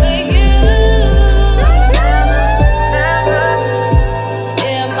enough for you.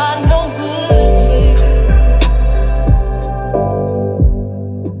 Am I no good for you?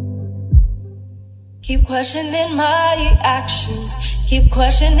 Keep questioning my actions, keep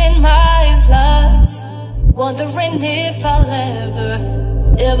questioning my love, wondering if I'll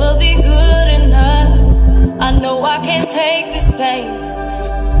ever be good enough. I know I can't take this pain.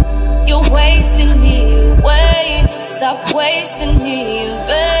 You're wasting me away. Stop wasting me in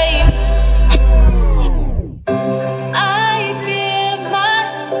vain. I give my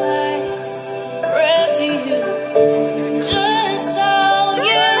last breath to you, just so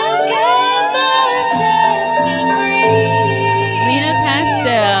you get the chance to breathe. Lena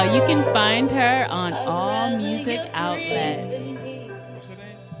Pastel. You can find her on all music outlets.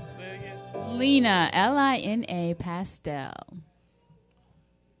 Lena, Lina Pastel.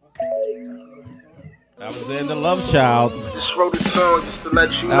 I was in the Love Child. Just wrote a song just to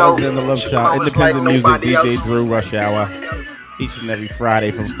let you I know. was in the Love Child. Independent music, DJ Drew, Rush Hour. Each and every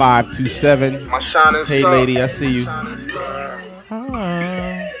Friday from 5 to 7. My shining Hey, star. lady, I see you. Don't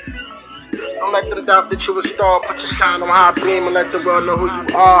Don't let them doubt that you a star. Put your shine on high beam and let the world know who you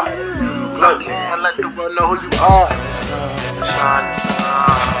are. Look, and let the world know who you are.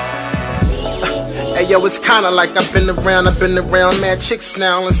 Hey yo, it's kinda like I've been around mad chicks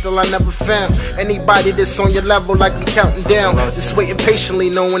now, and still I never found anybody that's on your level like I'm counting down. Just waiting patiently,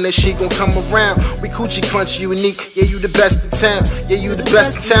 knowing that she gon' come around. We coochie crunch unique, yeah, you the best in town. Yeah, you the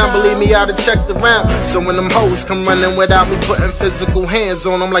best in town, believe me, I done checked around. So when them hoes come running without me putting physical hands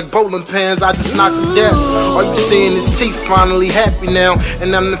on them like bowling pins, I just knock them down. All you seeing is teeth, finally happy now.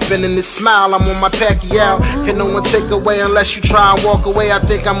 And I'm defending this smile, I'm on my Pacquiao. Can no one take away unless you try and walk away? I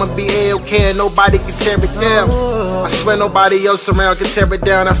think I'ma be A-okay and nobody can tear it down. I swear nobody else around can tear it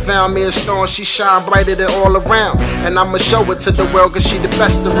down. I found me a star and she shine brighter than all around. And I'ma show it to the world cause she the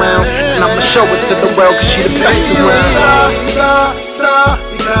best around. And I'ma show it to the world cause she the best around. Star,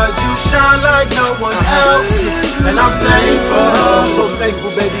 because you shine like no one else. And I'm thankful, so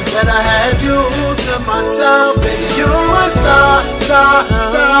thankful baby that I have you to myself. Baby, you a star.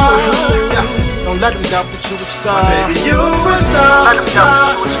 Don't let them doubt that you a star. Baby, you a star. Let them doubt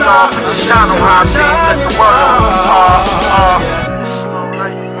that you a star. Put your shine on high beam, let the world know who you are.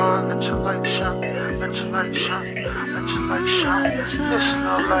 Let your light shine. Let your light shine. Let your light shine. This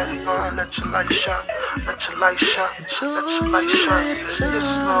little light on. Let your light shine. Let your light shine. Let your light shine. This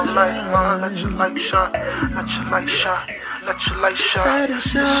little light on. Let your light shine. Let your light shine. Let your light shine.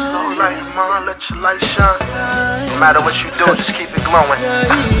 This little light on. Let your light shine. No matter what you do, just keep it glowing.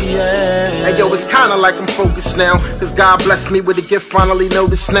 Hey yo, it's kinda like I'm focused now, cause God blessed me with a gift, finally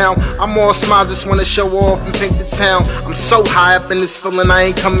noticed now. I'm all smiles, just wanna show off and paint the town. I'm so high up in this feeling, I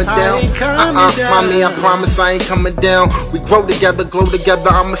ain't coming down. Mommy, I promise I ain't coming down. We grow together, glow together,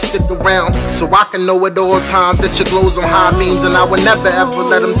 I'ma stick around. So I can know at all times that your glow's on high beams. And I would never ever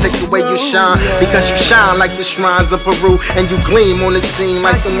let them take away your shine. Because you shine like the shrines of Peru. And you gleam on the scene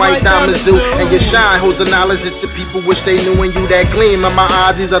like the white diamonds do. And your shine holds the knowledge that the people wish they knew. And you that gleam in my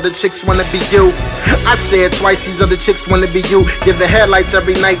eyes, these other chicks wanna be you. I said twice, these other chicks wanna be you. Giving headlights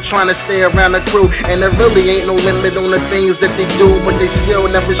every night, trying to stay around the crew. And there really ain't no limit on the things that they do, but they still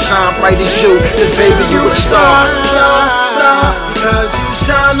never shine bright as you. Cause baby, you a star. Because you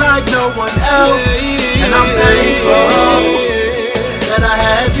shine like no one else. And I'm thankful that I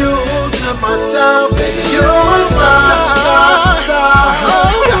have you to myself. Baby, you a star.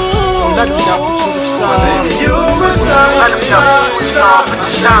 Don't let me know that you a star. Baby, you a star. Let me know that you a star. Put your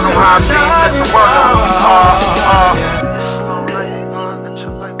shine on high beam, let the world know who you are. Let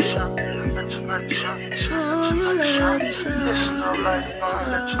your light shine. Let your light shine. Let your light shine. This little light on.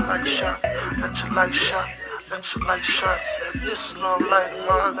 Let your light shine. Let your light shine. Let your light shine. This little light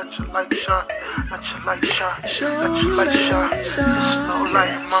on. Let your light shine. Let your light shine. Let your light shine. This little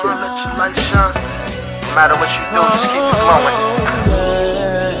light on. Let your light shine. No matter what you do, just keep it glowing.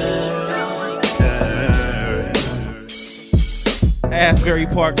 Asbury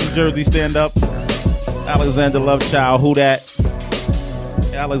Park, New Jersey, stand up. Alexander Lovechild, who that?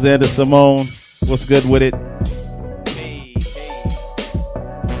 Alexander Simone, what's good with it? Hey.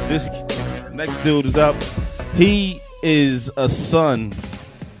 This next dude is up. He is a son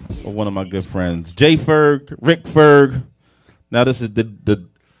of one of my good friends, Jay Ferg, Rick Ferg. Now this is the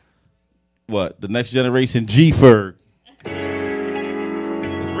next generation G Ferg.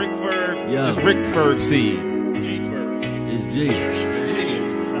 It's Rick Ferg. Yeah. It's Rick Ferg seed. G Ferg. It's G.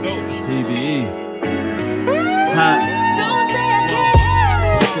 PBE. Hot. Don't say I can't have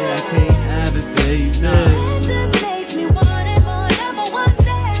it. Say I can't have it, baby. It just makes me want it more. Number one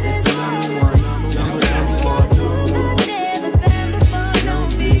status. It's the number one.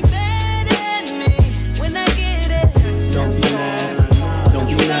 Don't be mad at me when I get it. Don't be mad. Don't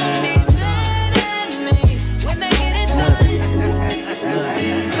be mad.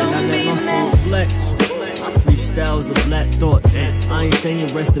 Freestyles of black thoughts. I ain't saying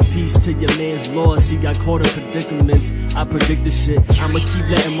rest in peace to your man's loss. He got caught in predicaments. I predict the shit. I'ma keep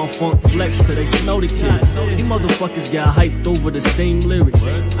letting my funk flex till they smell the kid. You motherfuckers got hyped over the same lyrics.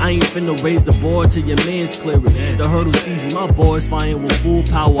 I ain't finna raise the bar till your man's clear it. The hurdle's easy, my boys fighting with full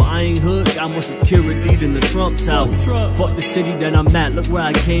power. I ain't hood, got more security than the Trump Tower. Fuck the city that I'm at, look where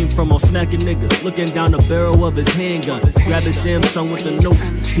I came from. I'll smack a nigga, looking down the barrel of his handgun. Grabbing Samsung with the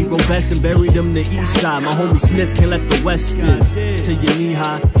notes. He go best and buried him the east side. My homie Smith can't let the west spin till your knee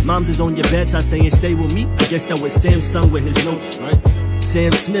high. Moms is on your bedside saying stay with me. I guess that was Samsung with his notes, right?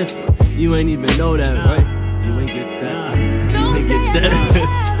 Sam Smith, you ain't even know that, right? You ain't get that. You ain't get that.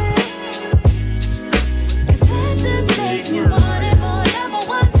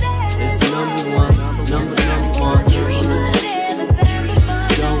 It's the number one. Number one.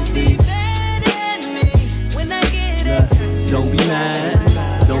 Don't be mad at me when I get it. Don't be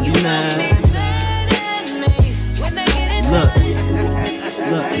mad. Don't be mad.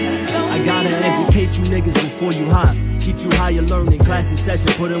 niggas before you hop. Teach you how you learn in class in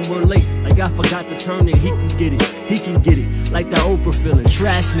session. Put in word late, like I forgot to turn it. He can get it, he can get it. Like that Oprah feeling.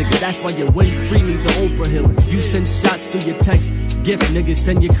 Trash nigga, that's why you win free, need the Oprah healing. You send shots through your text. Gift nigga,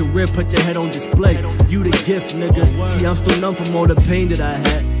 send your career, put your head on display. You the gift nigga. See, I'm still numb from all the pain that I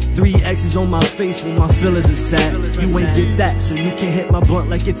had. 3 X's on my face when my feelings are sad. You ain't get that, so you can't hit my blunt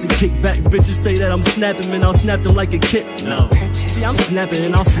like it's a kickback. Bitches say that I'm snapping, man, I'll snap them like a kid. No. See, I'm snapping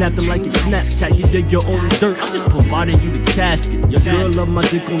and I'll snap them like it's Snapchat. You dig your own dirt, I'm just providing you the casket. Your girl love my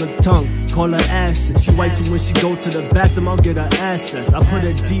dick on the tongue, call her acid. She white, so when she go to the bathroom, I'll get her access. I put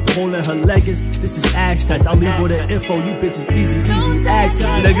a deep hole in her leggings, this is access. I'll leave with the info, you bitches easy access,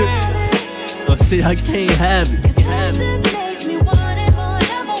 nigga. Oh, see, I can't have it.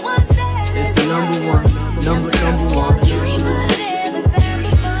 It's the number one. Don't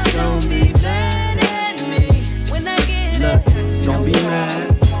be mad at me when I get it. Don't be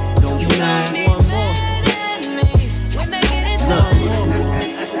mad. Don't be mad. One more.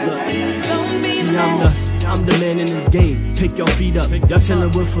 I'm the man in this game. Pick your feet up. Y'all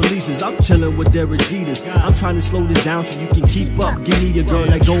chillin' with Felicia's, I'm chillin' with their Adidas. I'm trying to slow this down so you can keep up. Give me a girl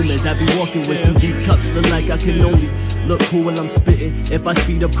like Gomez, I be walking with some deep cups. Look like I can only look cool when I'm spitting. If I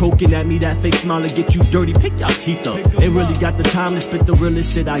speed up coking at me, that fake smile will get you dirty. Pick your teeth up. Ain't really got the time to spit the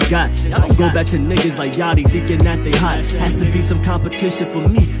realest shit I got. Y'all don't go back to niggas like Yachty thinking that they hot. Has to be some competition for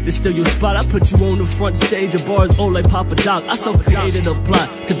me to steal your spot. I put you on the front stage of bars old like Papa Doc. I self-created a plot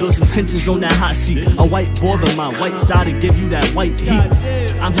to build some tensions on that hot seat. A white boy, but my white side to give you that white heat.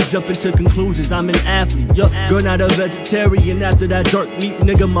 I'm just jumping to conclusions, I'm an athlete. Yup, girl not a vegetarian after that dark meat.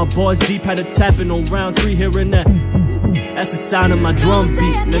 Nigga, my bars deep, had a tapping on round 3 here and that. That's the sound of my drum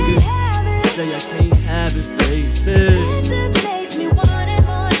beat, nigga. Say I can't have it, baby. It just makes me want it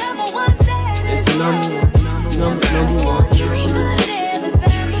more. Number one step. It's the number one. Dream of it every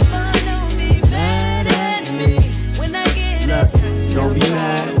time before. Don't be mad at me when I get it. Don't be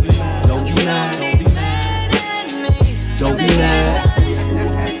mad. Don't be mad. Don't be mad.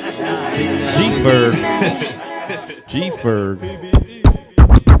 G-Ferg. G-Ferg.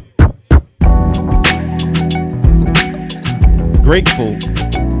 Grateful.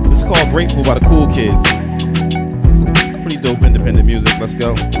 This is called Grateful by the Cool Kids. Pretty dope independent music. Let's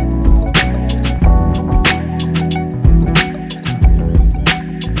go.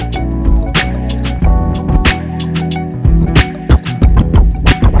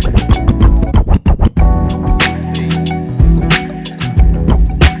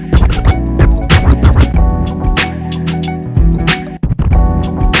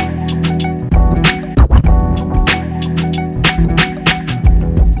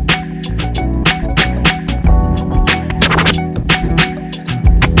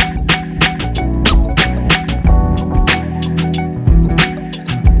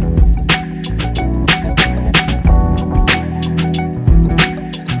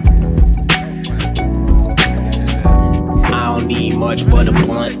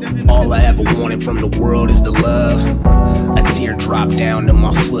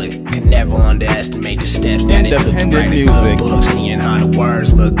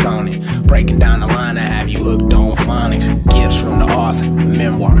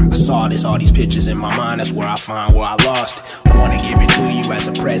 All these pictures in my mind, that's where I find where I lost. I wanna give it to you as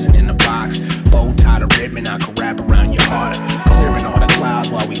a present in a box. Bow tie the ribbon, I can wrap around your heart. Clearing all the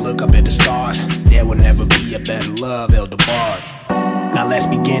clouds while we look up at the stars. There will never be a better love, Elder Barge. Now let's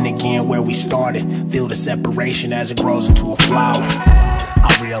begin again where we started. Feel the separation as it grows into a flower.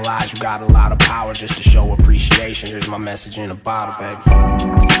 I realize you got a lot of power just to show appreciation. Here's my message in a bottle, baby.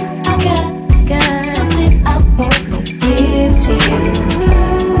 I got something I want to give to you.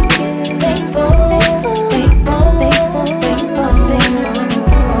 Thankful.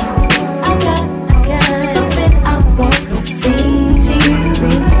 I got something I want to sing to you.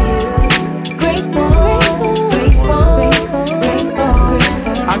 Grateful.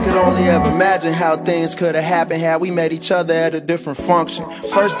 I could only ever imagine how things could have happened had we met each other at a different function.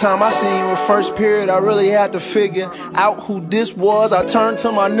 First time I seen you in first period, I really had to figure out who this was. I turned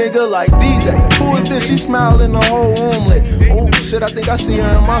to my nigga like, DJ, who is this? She smiling, the whole room lit. Oh shit, I think I see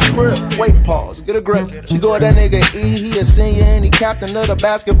her in my script. Wait, pause, get a grip. She go at that nigga E, he a senior and he captain of the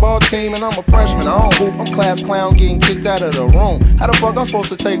basketball team. And I'm a freshman, I don't hoop, I'm class clown getting kicked out of the room. How the fuck I'm supposed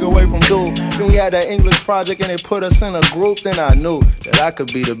to take away from dude? Then we had that English project and they put us in a group. Then I knew that I could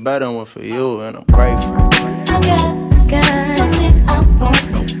be the better one for you, and I'm grateful. I got something I want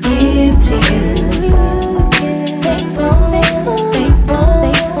to give to you. Thankful.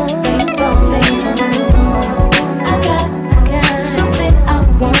 I got something I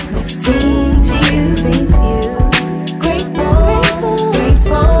want to sing to you. Grateful.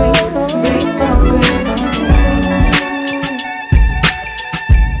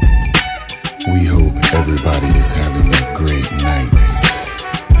 everybody is having a great night.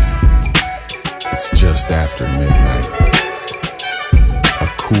 It's just after midnight. A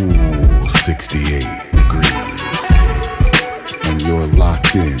cool 68 degrees. And you're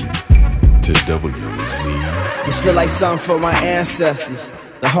locked in to WZ. This feel like something for my ancestors.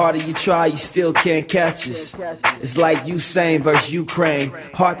 The harder you try, you still can't catch us. It's like Usain versus Ukraine.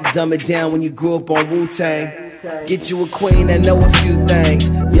 Hard to dumb it down when you grew up on Wu-Tang. Get you a queen that know a few things.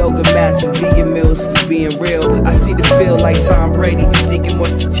 Yoga mats and vegan meals for being real. I see the feel like Tom Brady. Thinking more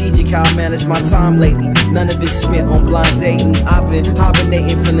strategic how I manage my time lately. None of it spent on blind dating. I've been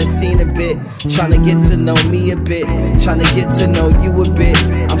hibernating from the scene a bit. Trying to get to know me a bit. Trying to get to know you a bit.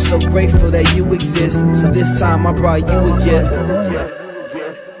 I'm so grateful that you exist. So this time I brought you a gift.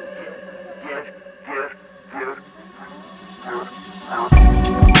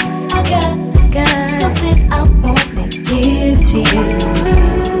 Something I wanna give to you.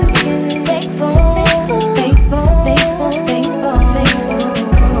 Thankful, thankful, thankful, thankful, thankful.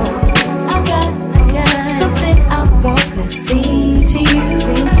 I got something I wanna sing to you.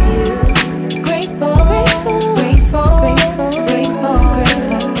 Grateful, grateful, grateful, grateful, grateful,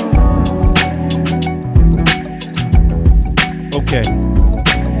 grateful. Okay.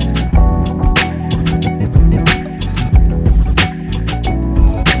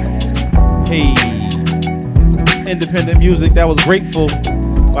 Hey, independent music. That was Grateful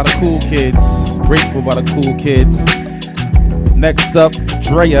by the Cool Kids. Grateful by the Cool Kids. Next up,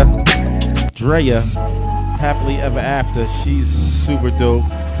 Drea, Happily Ever After. She's super dope.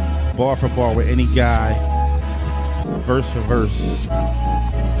 Bar for bar with any guy. Verse for verse.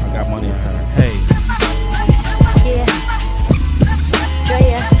 I got money on her. Hey. Yeah.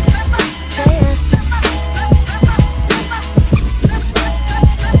 Drea.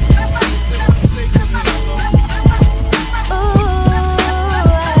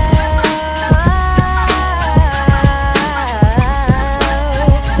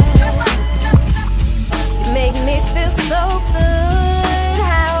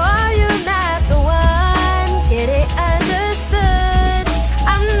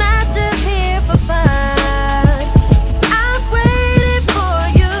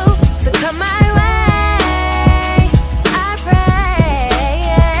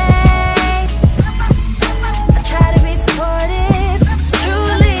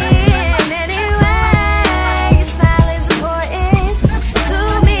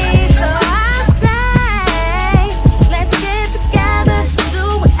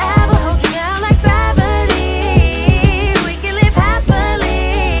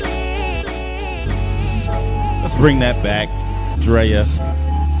 Bring that back, Drea.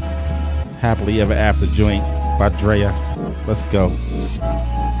 Happily Ever After joint by Drea. Let's go.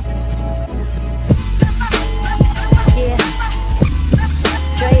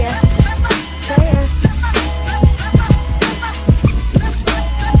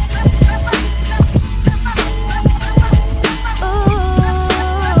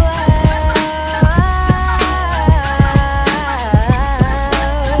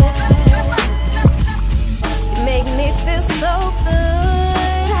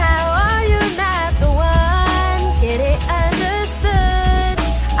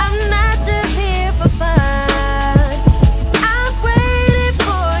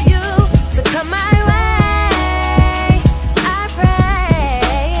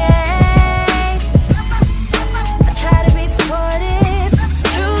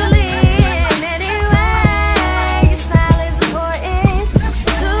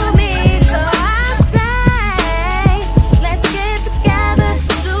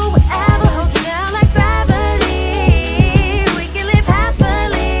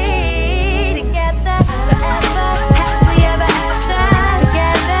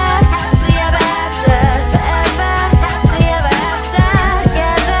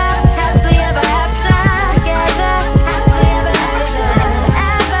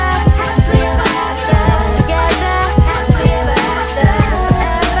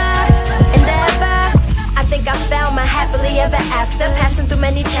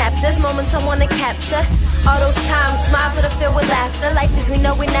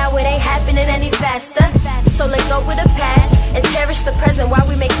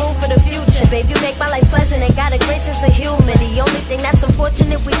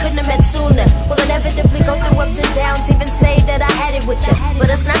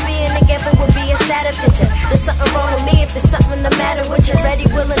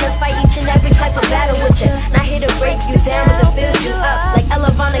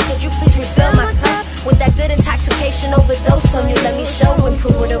 Overdose on you, let me show and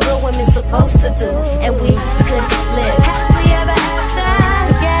prove what a real woman's supposed to do, and we could live happily ever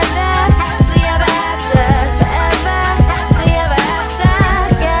after.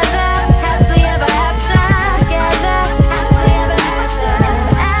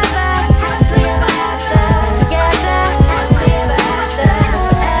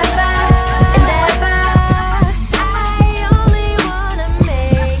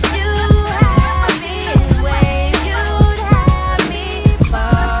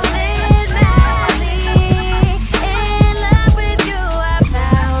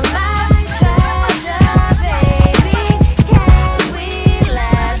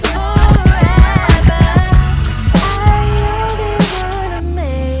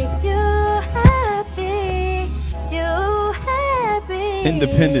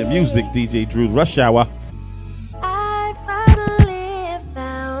 independent music, DJ Drew's Rush Hour. I finally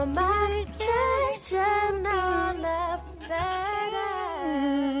found my treasure, now left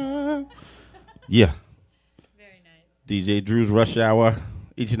better. Yeah. Very nice. DJ Drew's Rush Hour,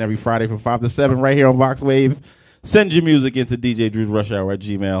 each and every Friday from 5 to 7 right here on Vox Wave. Send your music into DJ Drew's Rush Hour at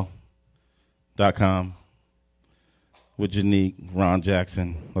gmail.com with Janique, Ron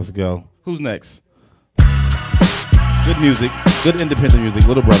Jackson. Let's go. Who's next? Good music, good independent music.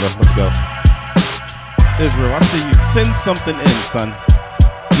 Little brother, let's go. Israel, I see you. Send something in, son.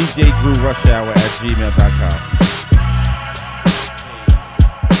 DJ Drew Rush Hour at gmail.com.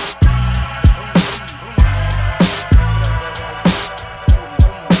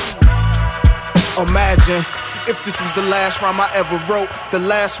 Imagine if this was the last rhyme I ever wrote, the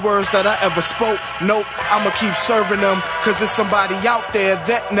last words that I ever spoke. Nope, I'ma keep serving them, cause there's somebody out there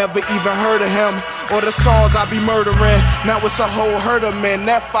that never even heard of him, or the songs I be murdering. Now it's a whole herd of men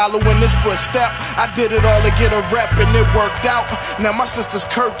that following this footstep. I did it all to get a rep and it worked out. Now my sisters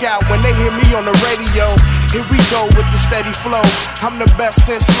kirk out when they hear me on the radio. Here we go with the steady flow. I'm the best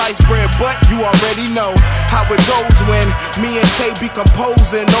since sliced bread, but you already know how it goes when me and Tay be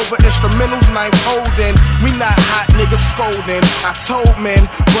composing over instrumentals, knife holding. We not hot niggas scolding. I told men,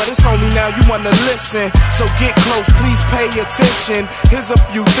 but it's only now you wanna listen. So get close, please pay attention. Here's a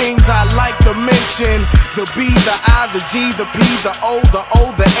few things I like to mention: the B, the I, the G, the P, the O, the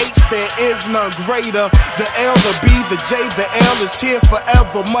H. There is none greater. The L, the B, the J, the L is here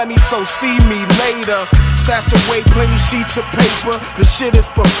forever. Money, so see me later. Stashed away plenty sheets of paper. The shit is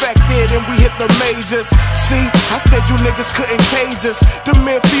perfected and we hit the majors. See, I said you niggas couldn't cage us. The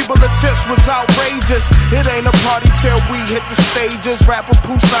mere feeble attempts was outrageous. It ain't a party till we hit the stages. Rapper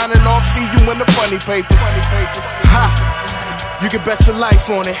Pooh signing off, see you in the funny papers. Ha! You can bet your life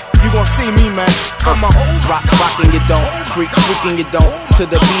on it. You gon' see me, man. Come on. Rockin' you don't. Freakin' you don't. To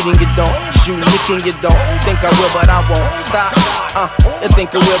the beating you don't. Shoot licking you don't. Think I will, but I won't stop. You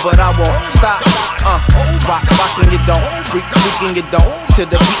think I will, but I won't stop. Rockin' you don't. Freakin' you don't. To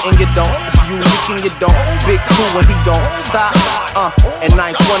the beating you don't. You licking you don't. Big cool when he don't stop. And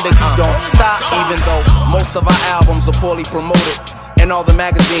Ninth Wonder he don't stop. Even though most of our albums are poorly promoted, and all the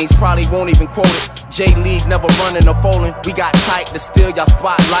magazines probably won't even quote it. J-League never running or folding. We got tight to steal y'all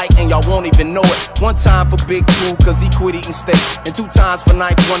spotlight and y'all won't even know it. One time for Big Pooh cause he quit eating steak, and 2 times for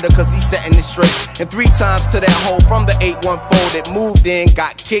Ninth Wonder cause he setting it straight, and 3 times to that hoe from the 814 that moved in,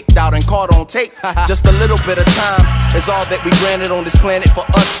 got kicked out and caught on tape. Just a little bit of time is all that we granted on this planet for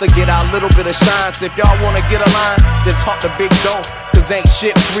us to get our little bit of shine. So if y'all wanna get a line, then talk to Big Doe, cause ain't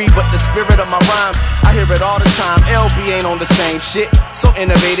shit free but the spirit of my rhymes. I hear it all the time, LB ain't on the same shit. So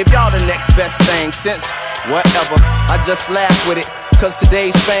innovative, y'all the next best thing since whatever. I just laugh with it, cause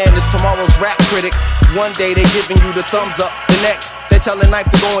today's fan is tomorrow's rap critic. One day they giving you the thumbs up, the next they telling Knife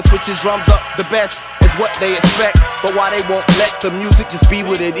to go and switch his drums up. The best is what they expect, but why they won't let the music just be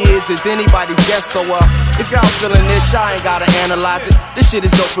what it is anybody's guess. So if y'all feeling this, y'all ain't gotta analyze it. This shit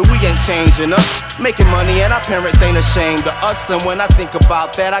is dope and we ain't changing up. Making money and our parents ain't ashamed of us. And when I think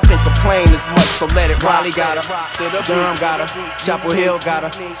about that, I can't complain as much, so let it rock. Raleigh got her, Durham got her, Chapel Hill got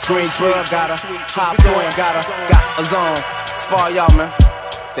her, Greensboro got her, High Point got her, got a zone. It's for y'all, man.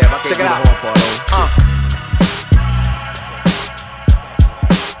 Check it out.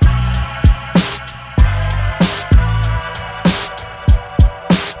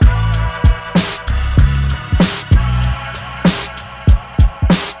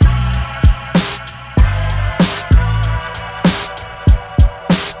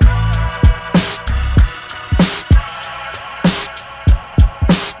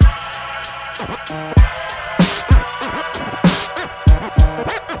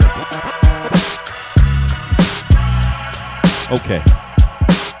 Okay.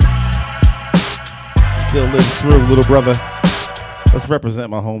 Still lives through, little brother. Let's represent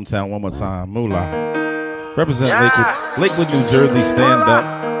my hometown one more time. Moolah. Represent Lakewood, New Jersey. Stand up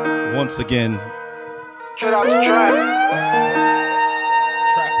once again. Get out the track.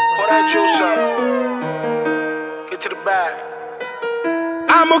 Pour that juice up. Get to the bag.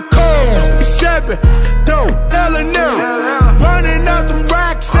 I'm a cold 7, dope, L&M. Running up them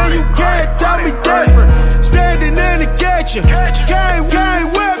racks and you can't tell me different. Standing in the kitchen, gang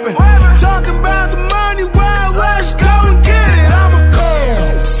whipping. Talking about the money, Wild West, go and get it. I'm a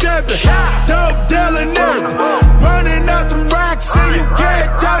cold 7, dope, L&M. Running up them racks and you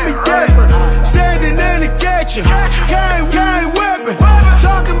can't tell me different. Standing in the kitchen, gang whipping.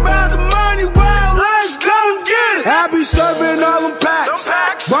 Talking about the money, Wild West, go and get it. I be serving all them packs.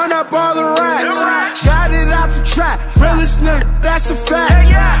 Run up all the racks, got it out the trap. Realest nigga, that's a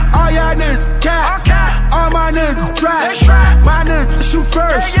fact. All y'all niggas cap, all my niggas trap. My niggas shoot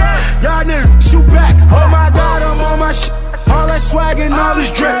first, first. Y'all niggas shoot back. Oh my God, I'm on my shit. All that swag and all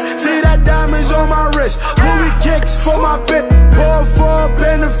this drip. See that diamonds on my wrist. Louis kicks for my bit. Pour for up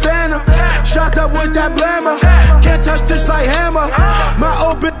in the phantom. Shot up with that blammer. Can't touch this like hammer. My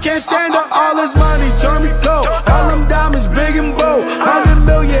old bitch can't stand up. All this money turn me cold. All them diamonds big and bold. I'm the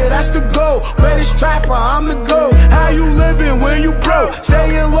million, that's the goal. Greatest trapper, I'm the GOAT. How you living when you broke?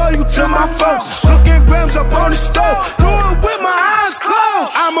 Staying loyal to my folks. Cooking grams up on the stove. Do it with my eyes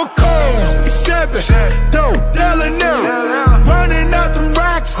closed. I'm a cold 7, dope, telling them. Running up them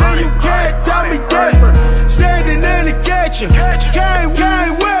racks and you can't tell me different. Standing in the kitchen, gang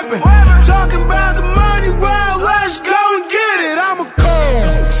whipping. Talking about the money, well, let's go and get it. I'm a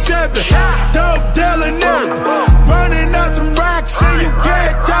cold 7, dope dealing now. Running up them racks and you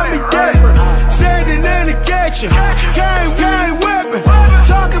can't tell me different. Standing in the kitchen, gang whipping.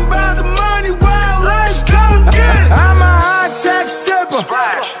 Talking about the money, well, let's go and get it. I'm a high-tech sipper,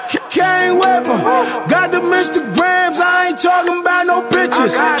 gang whipper. Got the Mr. Grams, I ain't talking about no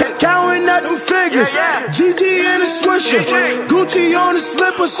pictures. Counting at them figures. GG in the swisher, Gucci on the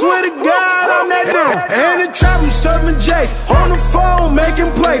slipper. Swear to God, I'm that nigga. And the trap, I'm serving J's. On the phone,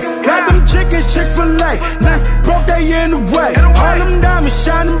 making plays. Got them chickens, Chick-fil-A. Nah, broke, they in the way. All them diamonds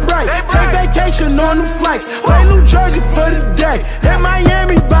shining bright. Take vacation on them flights. Play New Jersey for the day. In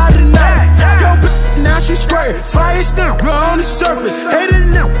Miami by the night. Yo, now she squirting. Fire still, we're on the surface. Hated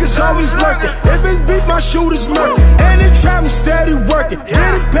niggas always lurking. If it's beef, my shooters murking. And the trap, I'm steady working.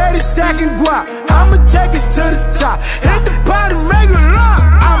 Get it petty, stacking guap. I'ma take us to the top. Hit the pot and make it lock.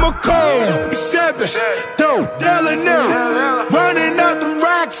 I'm a cold 7, dope, telling them. Running up them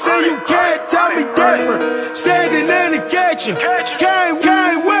racks and you can't tell me different. Standing in the kitchen, gang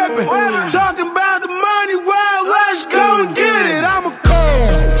whipping. Talking about the money, well, let's go and get it. I'm a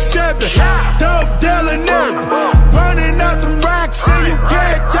cold 7, dope, telling them. Running up them racks and you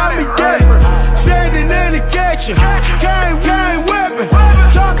can't tell me different. Standing in the kitchen, gang whipping.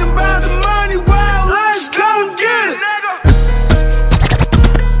 Talking about the money, well, let's go and get it.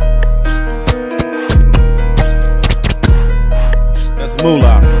 That's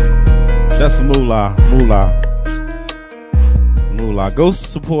moolah. That's moolah. Go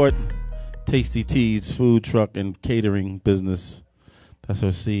support Tasty Tea's food truck and catering business. That's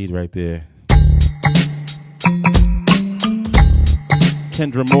her seed right there.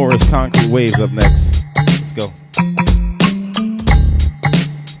 Kendra Morris, Concrete Waves up next. Let's go.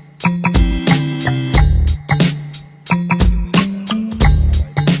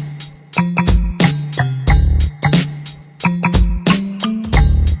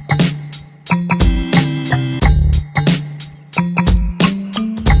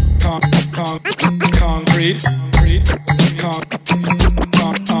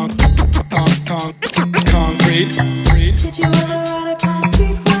 Concrete. Did you ever ride a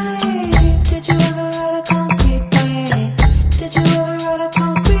concrete wave? Did you ever ride a concrete wave? Did you ever ride a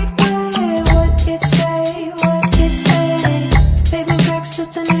concrete wave? What it say? What it say? Pavement cracks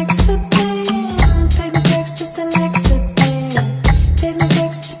just an exit thing. Pavement cracks just an exit thing. Pavement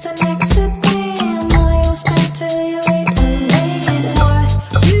cracks just an exit thing. Money was spent till you late on me. What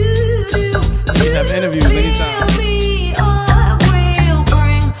you do? We have interviews anytime.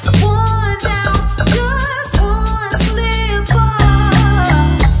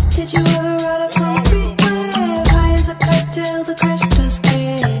 Did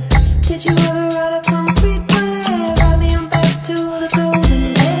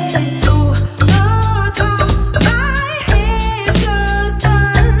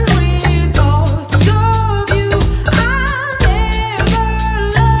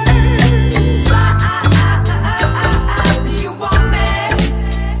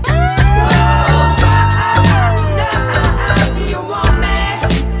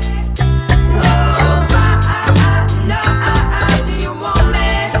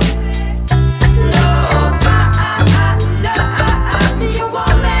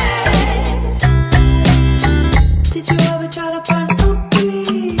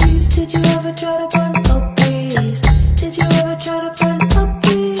you ever try to burn up?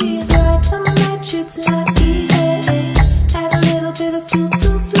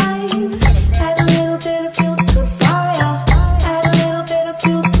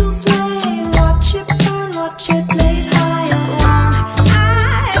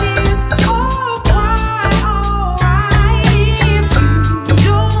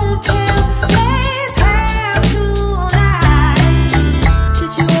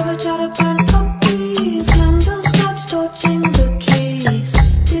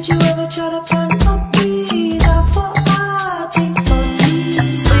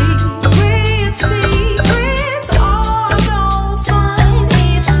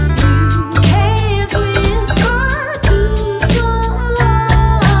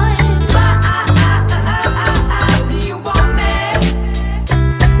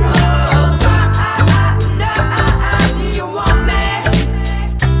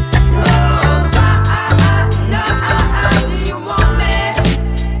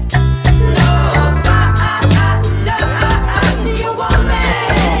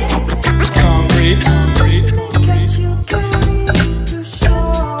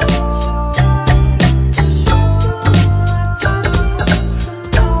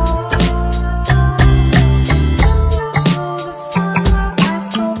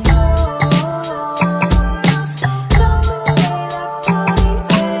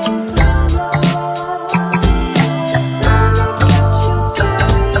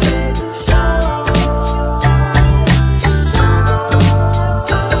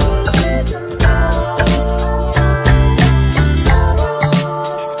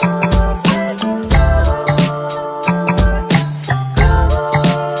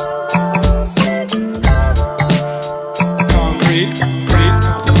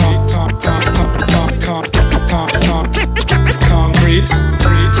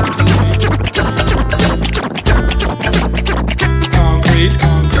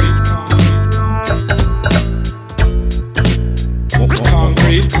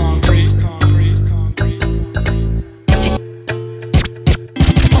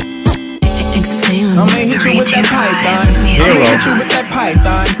 I'ma hit you with that python. I'ma hit you with that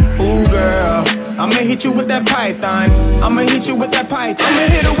python. Ooh, girl. I'ma hit you with that python. I'ma hit you with that python. I'ma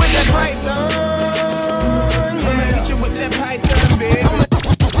hit her with that python. I'ma hit you with that python, babe.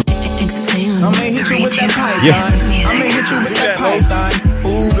 I'ma hit you with that python. I'ma hit you with that python.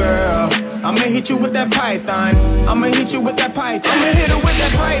 Ooh, girl. I'ma hit you with that python. I'ma hit you with that python. I'ma hit her with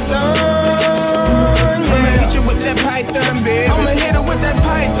that python. I'ma hit you with that python, babe. I'ma hit her with that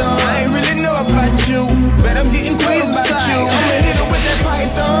python. I ain't really know about you, but I'm getting crazy about you. I'ma hit her with that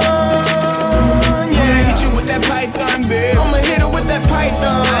python. Yeah, I'ma hit you with that python, babe. I'ma hit her with that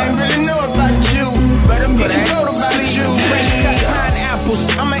python. I ain't really know about you, but I'm getting cold about you. Fresh cut pineapples,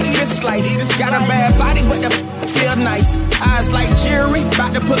 I'ma eat a slice. Got a bad body, but the feel nice. Eyes like Jerry,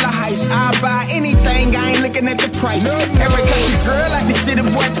 about to pull a heist. I'll buy anything, I ain't looking at the price. Every country girl like the city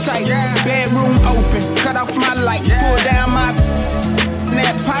boy tight. Bedroom open, cut off my lights, pull down my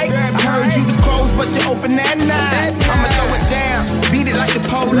that pipe. I heard you was closed, but you open that night. I'ma throw it down, beat it like the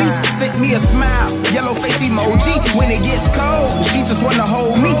police. Sent me a smile, yellow face emoji. When it gets cold, she just wanna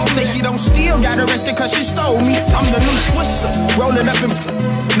hold me. Say she don't steal, got arrested cause she stole me. I'm the new Swisser, roll it up and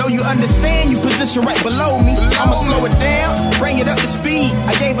know you understand, you position right below me. I'ma slow it down, bring it up to speed.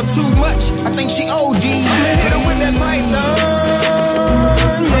 I gave her too much, I think she OD. I'ma hit her with that python.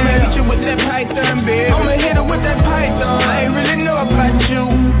 I'ma hit you with that python, babe. I'ma hit her with that python. I ain't really know about you,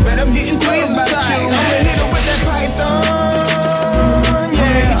 but I'm getting crazy about you. I'ma hit her with that python. Yeah,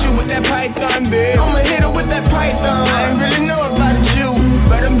 I'ma hit you with that python, babe. I'ma hit her with that python. I ain't really know about you,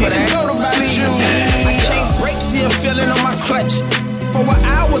 but I'm getting cold about you. I can't break, see a feeling on my clutch. For an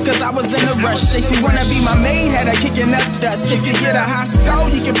hour, cause I was in a rush. Say she wanna be my maid, had her kicking up dust. If you get a high score,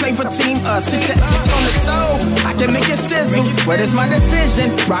 you can play for Team Us. Sit your on the stove, I can make it sizzle. What is my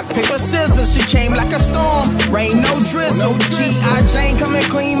decision? Rock, paper, scissors. She came like a storm, rain, no drizzle. G.I. Jane, come and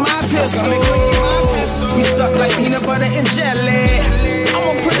clean my pistol. We stuck like peanut butter and jelly.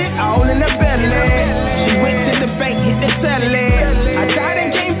 I'ma put it all in the belly. She went to the bank, hit the telly. I died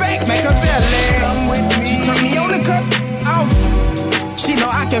and came back, Machiavelli. She turned me on and cut off. She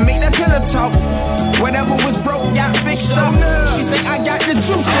know I can make that pillow talk. Whatever was broke got fixed up. She say I got the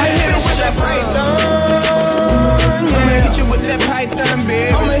juice. I'ma hit her with that python. I'ma hit you with that python,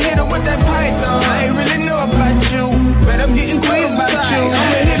 babe. I'ma hit her with that python. I ain't really know about you, but I'm getting crazy about you.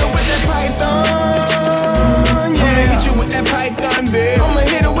 I'ma hit her with that python. Yeah, I'ma hit you with that python, babe. I'ma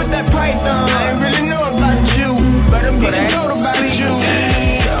hit her with that python. I ain't really know about you, but I'm getting cold about you.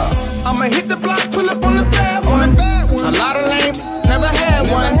 I'ma hit the block, pull up on the bad one. A lot of lame. Never had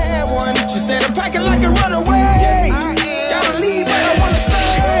one. She said I'm packing like a runaway. Gotta leave, but I wanna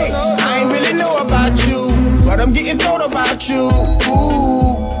stay. I ain't really know about you, but I'm getting told about you.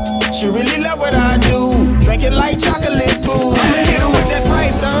 Ooh, she really love what I do. Drink it like chocolate, boo. I'ma hit her with that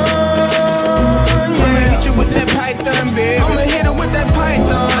python. I'ma hit you with that python, babe. I'ma hit her with that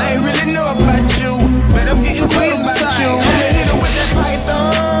python. I ain't really know about you, but I'm getting crazy about you. I'ma hit her with that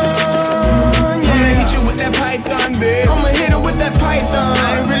python. Yeah, I'ma hit you with that python, babe. I'ma hit her with that python.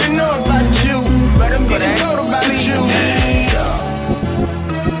 I ain't really know about you, but I'm getting cold about you.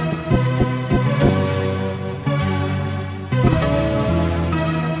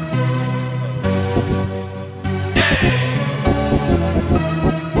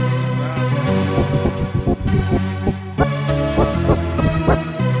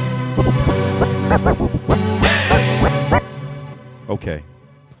 Okay,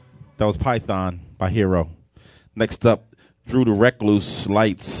 that was Python by Hero. Next up, Drew the Recluse,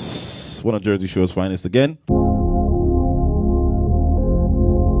 Lights, one of Jersey Shore's finest again.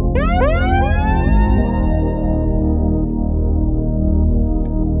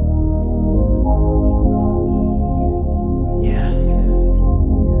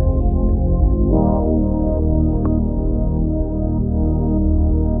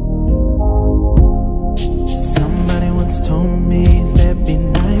 Somebody once told me there'd be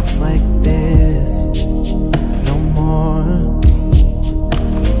nights like this, no more.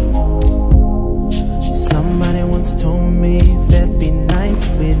 Somebody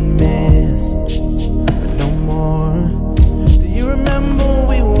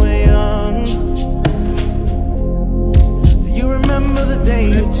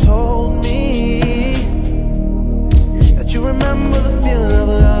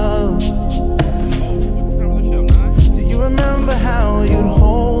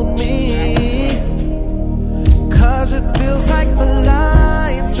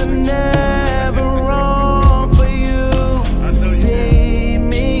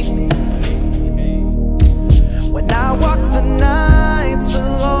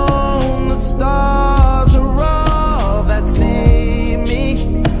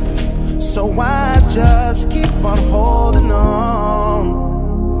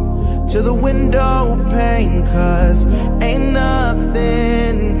pain, cause ain't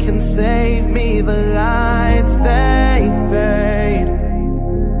nothing can save me. The lights, they fade.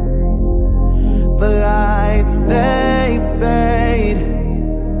 The lights, they fade.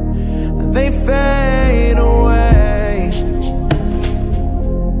 They fade away.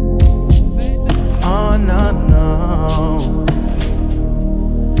 Oh no, no.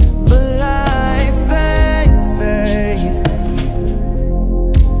 The lights, they fade.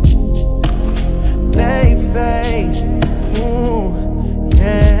 They fade. Ooh,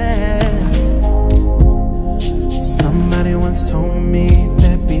 yeah. Somebody once told me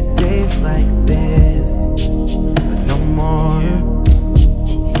there'd be days like this, but no more.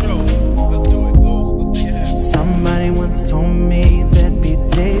 Somebody once told me there'd be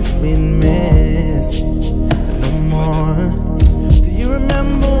days we'd miss, but no more. Do you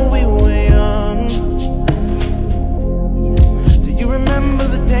remember we were young? Do you remember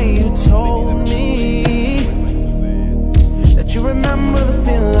the day you told me that you remember the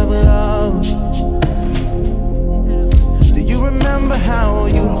feel of love? Do you remember how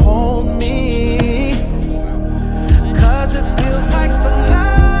you'd hold me? Cause it feels like the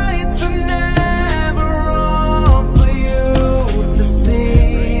lights are never on for you to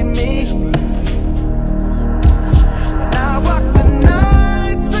see me. When I walk the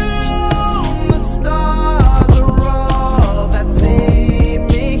nights alone, the stars are all that see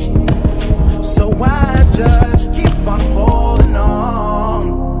me. So I just keep on holding on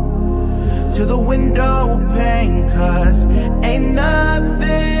to the window pane, cause ain't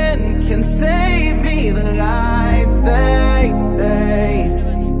nothing can save me. The lights, they fade.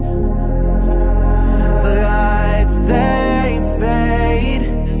 The lights, they fade.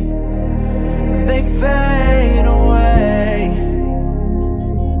 They fade away.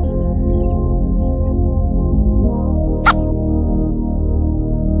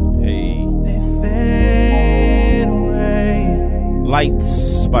 Hey. They fade away.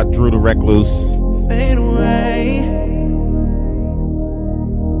 Lights by Drew the Recluse. Fade away.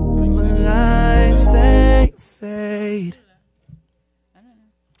 The lights, they fade.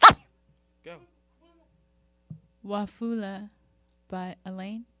 Wafula by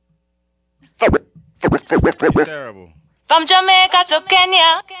Elaine. Terrible. From Jamaica to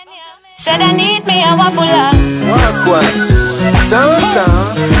Kenya, said I need me a wafula. Wakwa sasa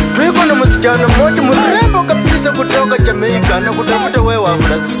tuko na msichana mmoja mrembo kabisa kutoka Jamaica na kutafuta wewe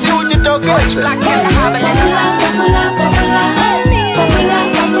wafula, si ujitokeze.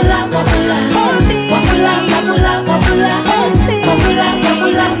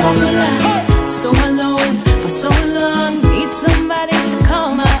 So alone for so long, need somebody to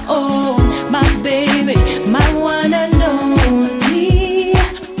call my own, my baby, my one and only.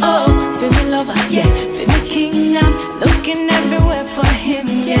 Oh, feel me lover, yeah, feel me king. I'm looking everywhere for him,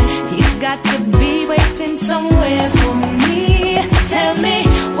 yeah. He's got to be waiting somewhere for me. Tell me,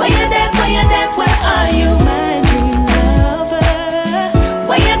 where you there, where are you, my dream lover?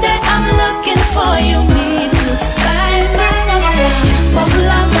 Where you there, I'm looking for you, need to find my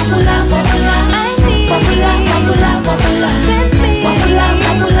wafula, wafula, wafula, I need wafula, wafula, wafula, send me wafula,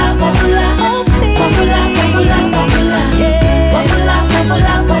 wafula, wafula, oh please wafula, wafula, wafula, yeah, wafula,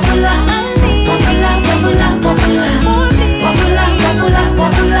 wafula, wafula, I need wafula, wafula, wafula, for me wafula, wafula,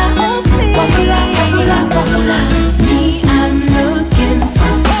 wafula, oh please wafula, wafula, wafula. Me, I'm looking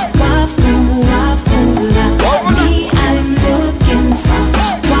for wafula, wafula. Me, I'm looking for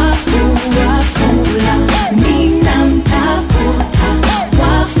wafula, wafula. Me, I'm tafuta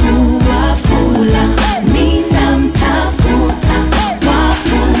wafula. Me, I'm tafuta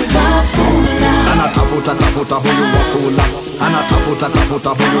wafula. Anatafuta huyu wafula, anatafuta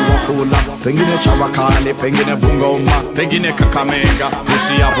huyu wafula, pengine Chavakali, pengine Bungoma, pengine Kakamega,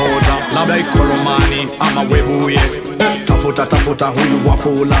 Busia boda, labda Ikolomani ama Webuye. Tafuta huyu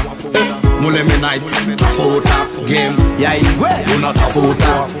wafula, Muleme night, tafuta game ya Igwe,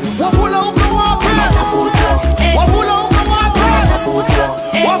 unatafuta wafula uko wapi? Unatafuta wafula uko wapi? Unatafuta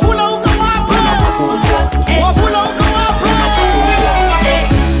wafula uko wapi? Unatafuta wafula uko wapi? Unatafuta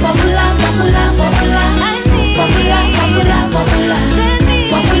wafula, wafula, wafula, I need wafula, wafula, wafula, send me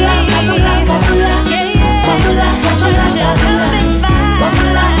wafula, wafula, wafula, wafula, wafula,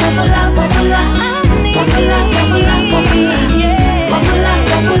 wafula, wafula, wafula, I need wafula, wafula, wafula,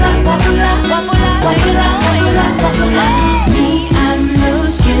 wafula, wafula, wafula, wafula, wafula, wafula. Me, I'm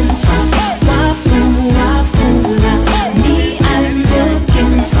looking for wafula, wafula.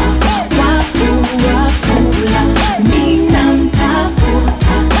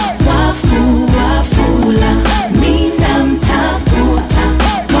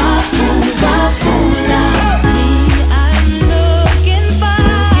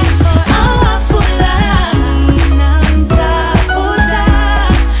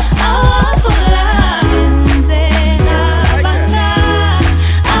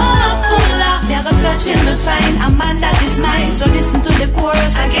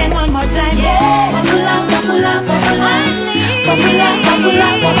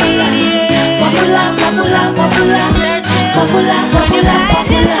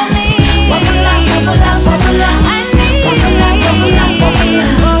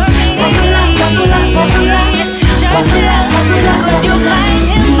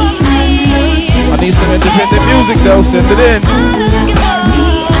 I need some independent music though, send it in.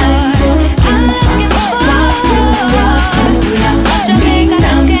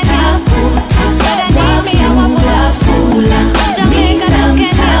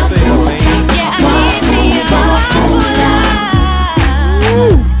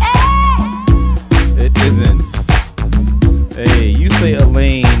 It isn't. Hey, you say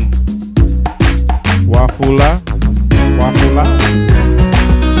Elaine Wafula? Wafula?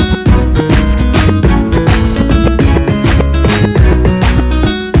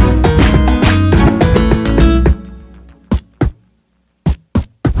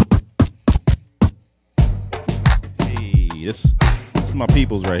 This is my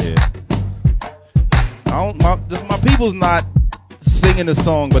peoples right here. My people's not singing the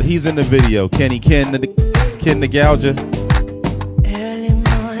song, but he's in the video. Ken the Gouger.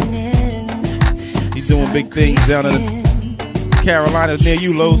 He's doing big things down in the Carolinas near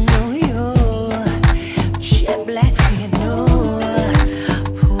you, Los.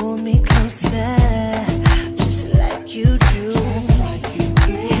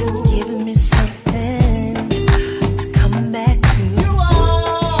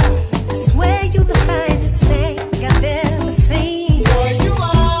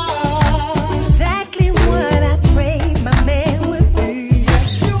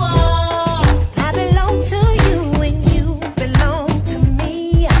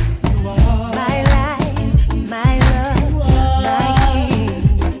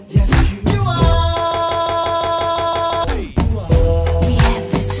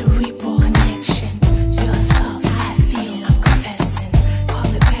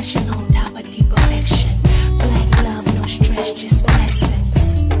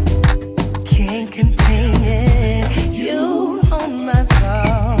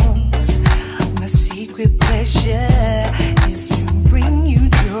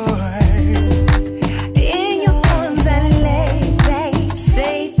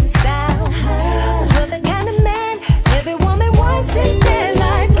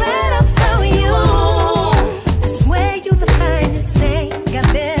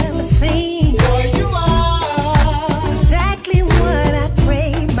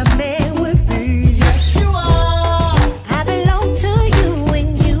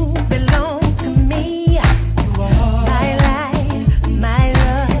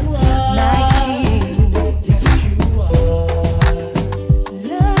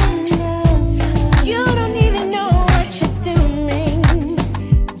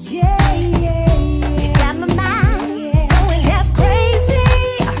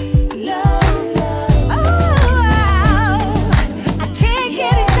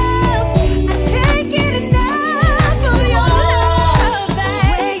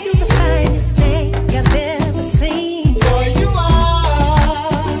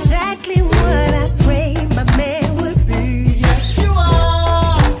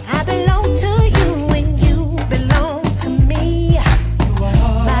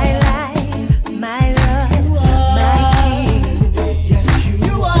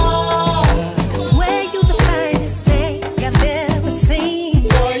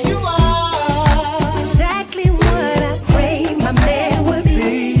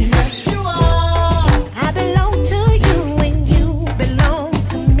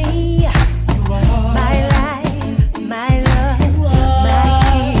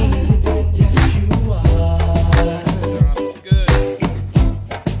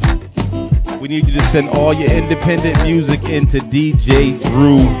 need you to send all your independent music into DJ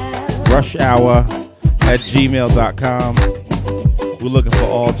Drew Rush Hour at gmail.com. We're looking for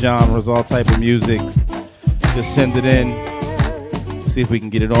all genres, all type of music. Just send it in. See if we can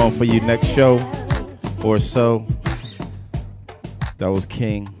get it on for you next show or so. That was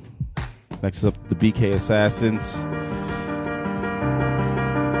King. Next up, the BK Assassins.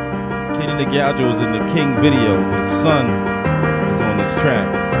 Kenny the Gouger was in the King video. His son is on this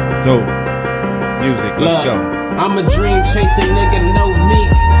track. Dope. Music, let's go. I'm a dream chasing nigga, no meek.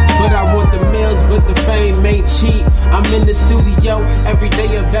 But I want the meals, but the fame ain't cheap. I'm in the studio every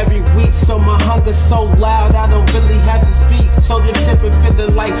day of every week. beat, so my hunger's so loud I don't really have to speak. Soldier tipping,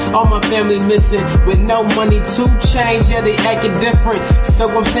 feeling like all my family missing. With no money to change, yeah, they acting different. So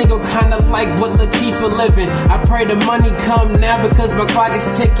I'm single, kinda like what Latifah living. I pray the money come now because my clock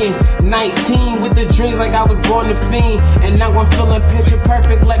is ticking. 19 with the dreams like I was born to fiend. And now I'm feeling picture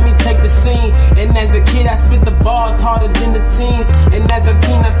perfect, let me take the scene. And as a kid I spit the bars harder than the teens. And as a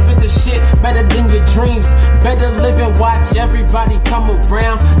teen I spit the shit better than your dreams. Better live and watch everybody come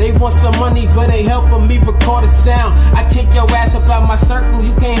around. They want some money but they helping me record a sound. I kick your ass up out my circle,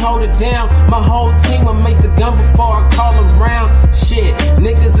 you can't hold it down. My whole team will make the gun before I call them round. Shit,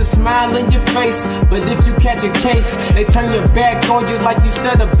 niggas will smile in your face, but if you catch a case, they turn your back on you like you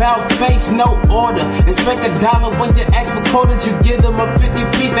said about face. No order, expect $1 when you ask for quarters. You give them a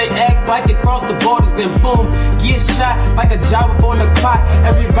 50 piece, they act like you crossed the borders. Then boom, get shot like a job on the clock.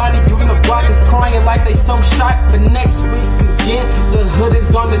 Everybody on the block is crying like they so shocked. But next week again, the hood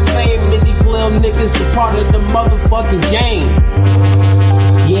is on the same. And these little niggas are part of the motherfucking game.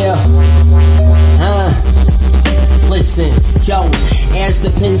 Yeah, listen, yo, as the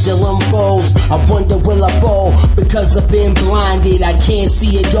pendulum falls, I wonder will I fall, because I've been blinded, I can't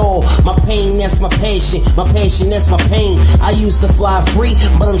see it all. My pain, that's my passion that's my pain. I used to fly free,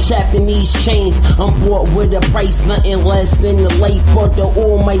 but I'm trapped in these chains. I'm bought with a price, nothing less than the life for the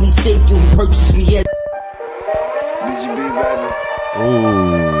almighty Savior who purchased me as BGB, baby.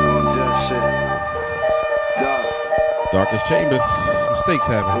 Ooh. Jeff shit. Dog. Darkest Chambers. Mistakes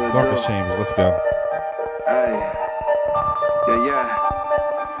happen. Darkest Chambers. Let's go. Hey. Yeah.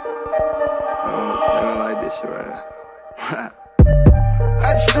 I don't like this shit right now.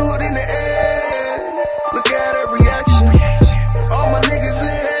 I just threw it in the air. Look at her reaction. All my niggas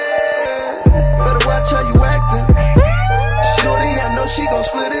in here. Better watch how you acting. Shorty, I know she gon'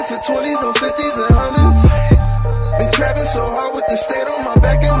 split it for 20s, no 50s and 100s. Been trapping so hard with the state on my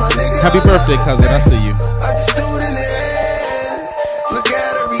back and my nigga. Happy birthday, cousin. I see you. I just threw it in the air. Look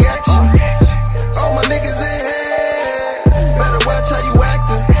at her reaction. All my niggas in here. Better watch how you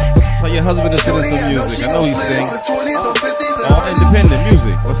acting. So your husband is singing some music. I know he sings. All independent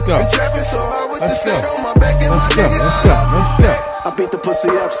music. Let's go. Let's go. Let's go. I beat the pussy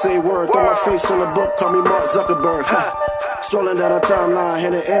up, say word. Throw my face on the book, call me Mark Zuckerberg. Strolling down a timeline,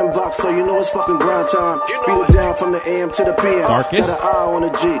 hit an inbox, so you know it's fucking grind time. Beat it down from the AM to the PM. Darkest. Got an I on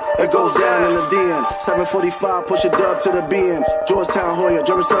the G, it goes down in the DM. 745, push it up to the BM. Georgetown, Hoya,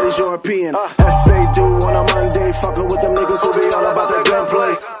 German studies, European. SA do on a Monday, fucking with them niggas who be all about that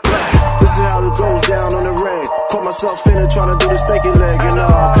gunplay. This is how it goes down on the red. Put myself in it, trying to do the steaky leg. And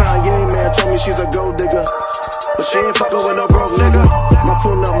Kanye man told me she's a gold digger, but she ain't fucking with no broke nigga. My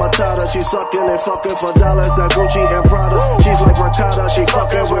putting up my tada, she sucking and fucking for dollars. That Gucci and Prada, she's like ricotta, she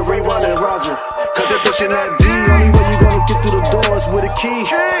fucking with Rerun and Roger. Cause they pushing that D, only way you gonna get through the doors with a key.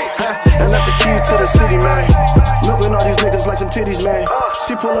 And that's the key to the city, man. Milking all these niggas like some titties, man.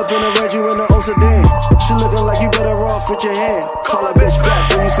 She pull up in a Reggie in the old sedan. She looking like you better off with your hand. Call that bitch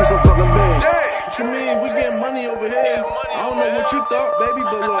back when you see some fucking band. What you mean? We getting money over here. I don't know what you thought, baby,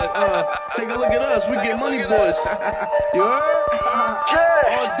 but look, take a look at us. We get money, boys. You heard?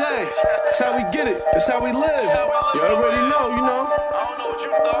 All day. That's how we get it. That's how we live. You already know, you know. I don't know what you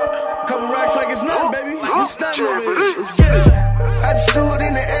thought. Couple racks like it's nothing, baby. It's nothing over here. Let's get it. I just threw it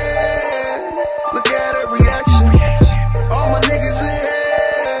in the air. Look at her reaction. All my niggas in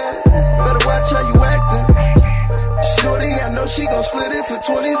here. Better watch how you acting. Shorty, I know she gon' split it for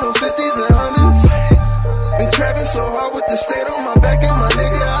 20s, no 50s and 100s. Been trapping so hard with the state on my back and my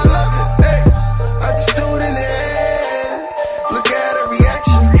nigga, I love it. Hey, I just threw it in the air. Look at her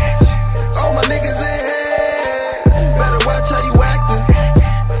reaction. All my niggas in here. Better watch how you acting.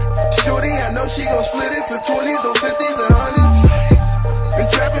 Shorty, I know she gon' split it for 20s, no 50s and 100s. Been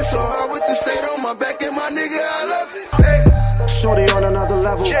trapping so hard with the state on my back and my nigga, I love it. Hey. Shorty on another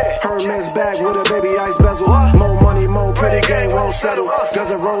level. Hermes bag with a baby ice bezel. More money, more pretty game, won't settle.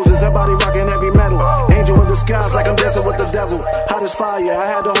 Guns and Roses, her body rocking heavy metal. Angel in the skies like I'm dancing with the devil. Hot as fire, I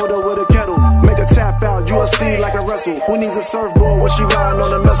had to hold her with a kettle. Make her tap out, UFC like a wrestle. Who needs a surfboard when she riding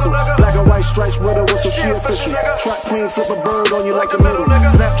on a missile? Black and white stripes with a whistle, she official. Track queen, flip a bird on you like the middle.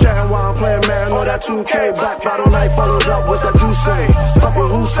 Snapchatting while I'm playing man, know that 2K. Black bottle knife follows up with that Douce. Fuck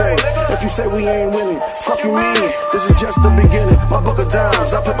with who say? If you say we ain't winning, fuck you mean? This is just the beginning. My book of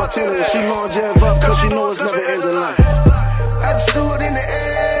dimes, I put my tennis. She longev up cause she know it's never ending line. I just threw it in the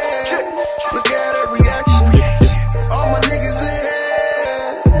air. Look at her reaction. All my niggas in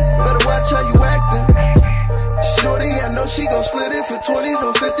here. Better watch how you acting. Shorty, I know she gon' split it for 20s,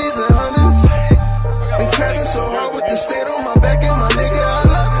 no 50s and 100s. Been trapping so hard with the state on my back and my nigga, I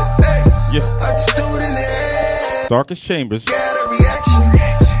love it. Hey, I just threw it in the air. Darkest Chambers. Look at her reaction.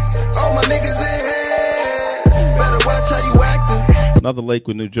 All Another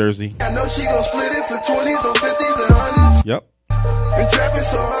Lakewood, New Jersey. I know she gon' split it for 20s, no 50s, and 100s. Yep. Been trapping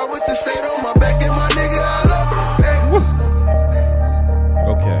so hard with the state on my back and my nigga, I love it.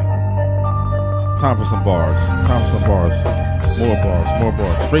 Okay. Time for some bars. Time for some bars. More bars. More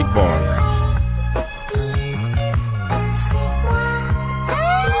bars. Straight bars.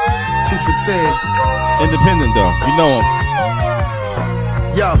 2 for 10. Independent though. You know him.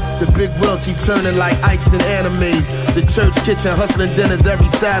 Yo, the big world keep turning like Ikes and animes. The church kitchen hustling dinners every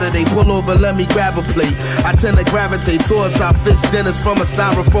Saturday. Pull over, let me grab a plate. I tend to gravitate towards our fish dinners from a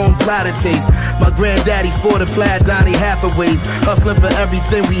styrofoam platter taste. My granddaddy sported plaid Donny Hathaways, hustling for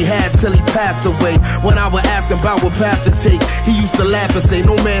everything we had till he passed away. When I would ask him about what path to take, he used to laugh and say,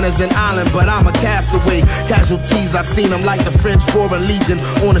 no man is an island, but I'm a castaway. Casualties, I seen them like the French Foreign Legion.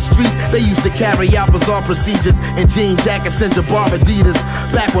 On the streets, they used to carry out bizarre procedures in jean jackets and Jabbar Adidas.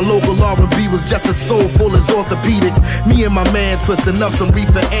 Back when local R&B was just as soulful as orthopedics. Me and my man twisting up some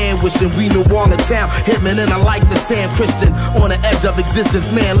reefer and wishing we knew all the town. Hitman and the likes of Sam Christian on the edge of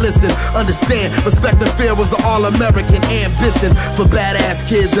existence. Man, listen, understand, respect and fear was the all-American ambition for badass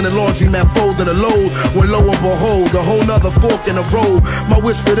kids in the laundromat folding a load. When lo and behold, a whole nother fork in the road. My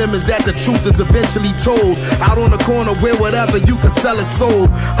wish for them is that the truth is eventually told. Out on the corner where whatever you can sell is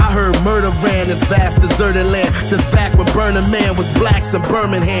sold. I heard murder ran this vast deserted land since back when Burning Man was blacks in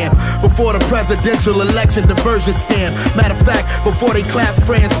Birmingham. Before the presidential election diversion scam. Matter of fact, before they clap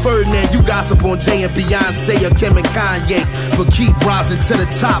Franz Ferdinand, you gossip on Jay and Beyonce or Kim and Kanye. But keep rising to the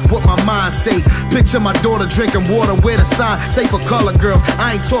top, what my mind say. Picture my daughter drinking water where the sign say for color girls.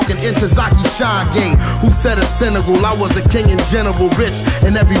 I ain't talking Intozaki Shine, who said in Senegal I was a king and general, rich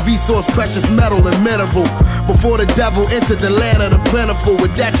in every resource, precious metal and mineral. Before the devil entered the land of the plentiful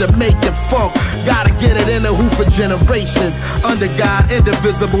with that Jamaican funk. Gotta get it in the hoop for generations. Under God,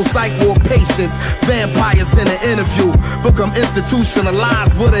 indivisible, psych ward patience. Vampires in an interview become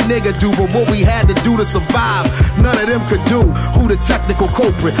institutionalized. What a nigga do, but what we had to do to survive, none of them could do. Who the technical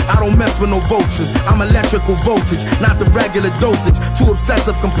culprit? I don't mess with no vultures. I'm electrical voltage, not the regular dosage. Too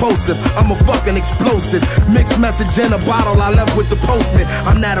obsessive compulsive, I'm a fucking explosive. Mixed message in a bottle, I left with the postman.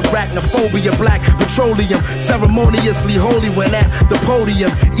 I'm not arachnophobia, black petroleum, ceremoniously holy when at the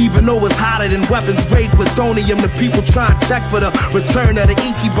podium. Even though it's hotter than weapons grade plutonium, the people try and check for the return of the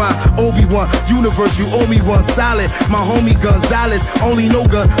Ichiban. Obi-Wan, universe, you owe me one solid. My homie Gonzalez, only no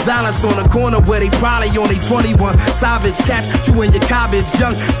gun violence on the corner where they probably only 21. Savage, catch you in your cabbage.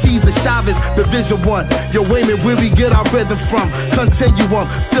 Young Caesar Chavez, Division 1. Yo, wait a minute, where we get our rhythm from? Continuum,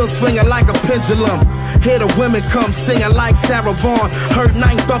 still swinging like a pendulum. Hear the women come singing like Sarah Vaughan. Heard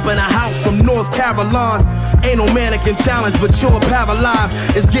ninth up in a house from North Carolina. Ain't no mannequin challenge, but you're paralyzed.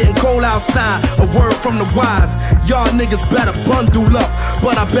 It's getting cold outside, a word from the wise. Y'all niggas better bundle up,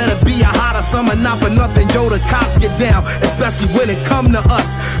 but I better be a hotter summer, not for nothing. Yo, the cops get down, especially when it come to us.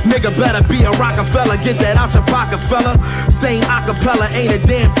 Nigga better be a Rockefeller, get that out your pocket, fella. Saying acapella ain't a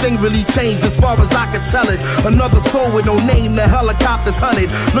damn thing really changed as far as I can tell it. Another soul with no name, the helicopter's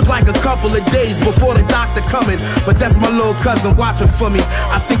hunted. Look like a couple of days before the doctor coming, but that's my little cousin watching for me.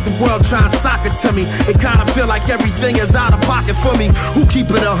 I think the world trying to sock it to me. It kinda feel like everything is out of pocket for me. Who keep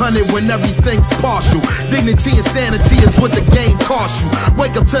it 100 when everything's partial? Dignity and sanity is what the game costs you.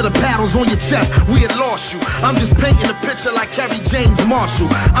 Wake up to the paddles on your chest, we had lost you. I'm just painting a picture like Harry James Marshall.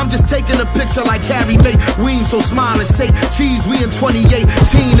 I'm just taking a picture like Harry May. We ain't so smile and say cheese, we in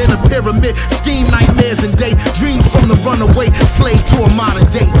 2018 in a pyramid. Scheme nightmares and day dreams from the runaway slave to a modern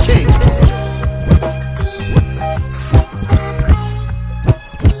day king.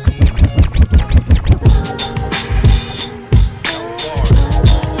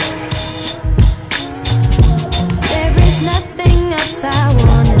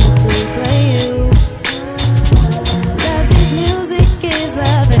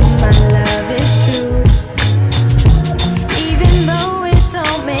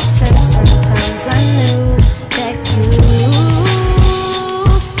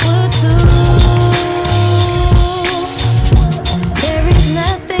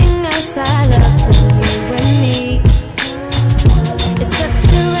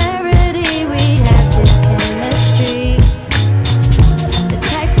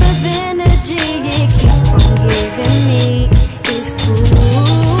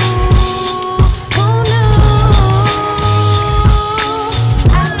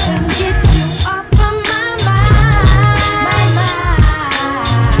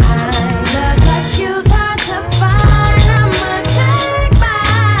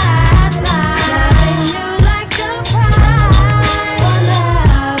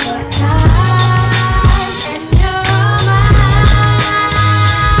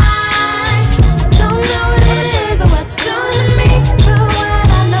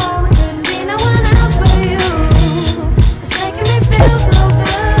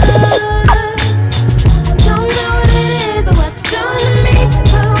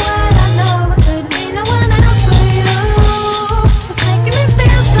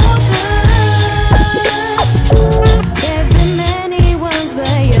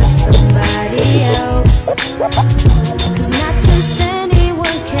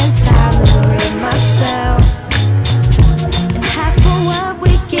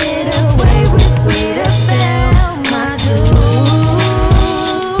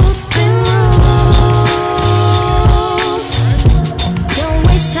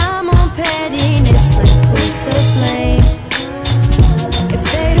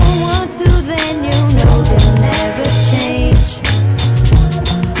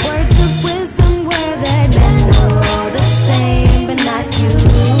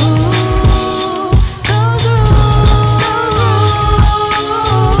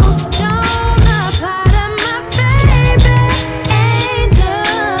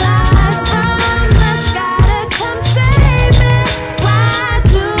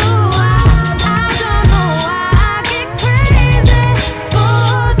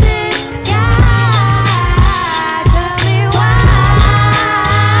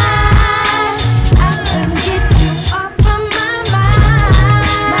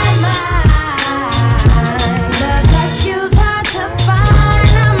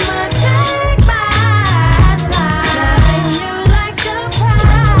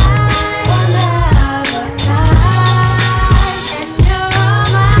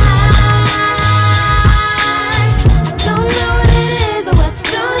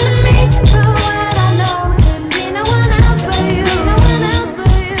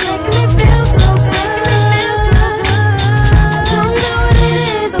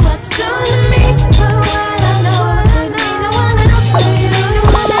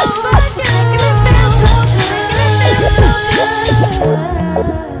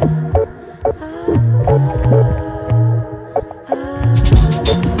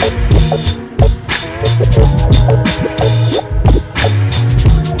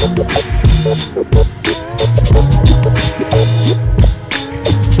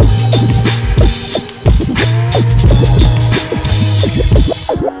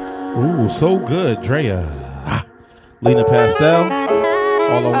 Ooh, so good, Drea. Lena Pastel.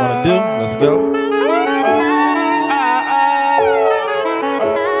 All I wanna do. Let's go.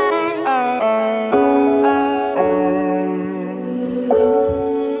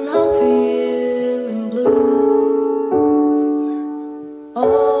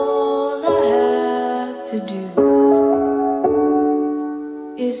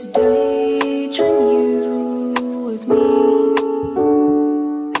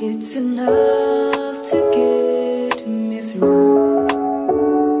 It's enough to get me through.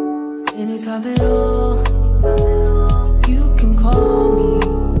 Anytime at all, you can call me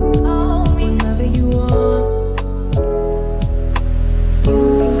whenever you want. You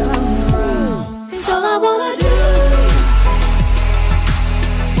can come around. It's all I wanna do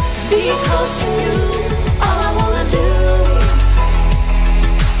is be close to you. All I wanna do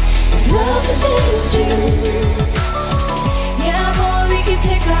is love the day with you. Yeah, boy, we can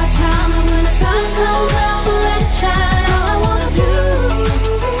take our time, and when the sun comes up, we'll let it shine. All I wanna do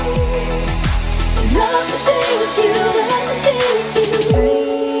is love the day with you, love the day with you.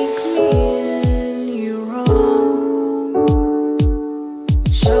 Take me in your arms,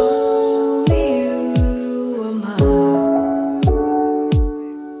 show me you are mine.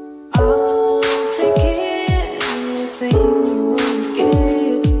 I'll take anything you wanna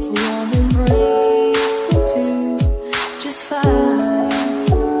give. A warm embrace will do just fine.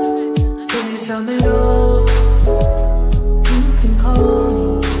 Anytime at all, you can call me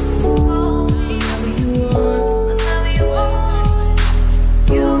whenever you want.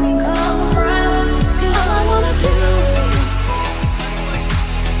 You can come around. 'Cause all I wanna do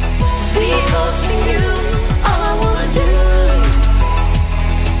is be close to you. All I wanna do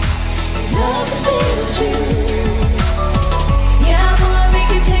is love the day with you. Yeah, boy, we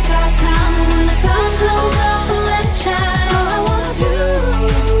can take our time, and when the sun comes up, we'll let it shine. All I wanna do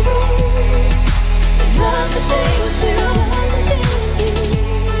is love the day with you, love the day with you.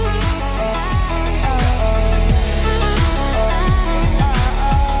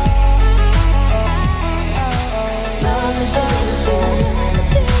 Love the day with you, love the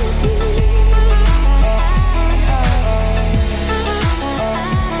day with you.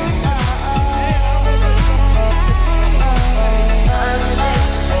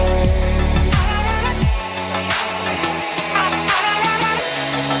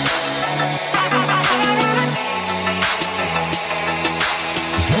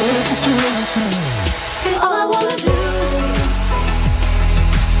 Cause all I wanna do is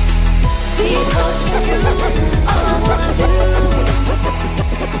be close to you. All I wanna do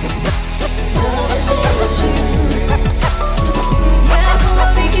is love the day with you. Yeah, boy,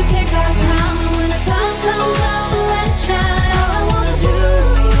 we can take our time, and when the sun comes up, we'll let it shine. All I wanna do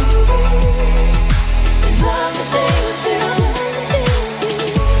is love the day with you, love the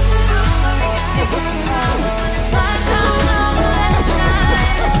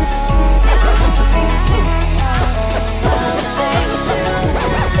day with you.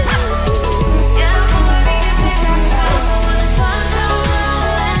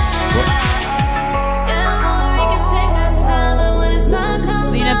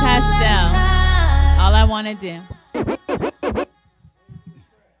 Lena Pastel. All I want to do.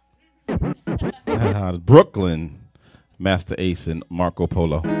 Brooklyn, Master Ace and Marco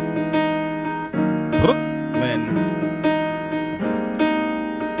Polo. Brooklyn.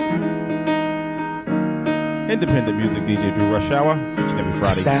 Independent music DJ Drew Rush Hour, each and every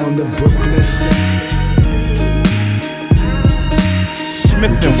Friday. Sound of Brooklyn.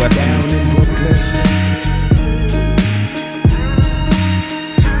 Smith and Wesson. Down in Brooklyn.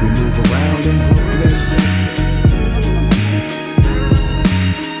 We move around in Brooklyn.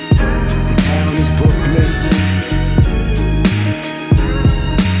 The town is Brooklyn.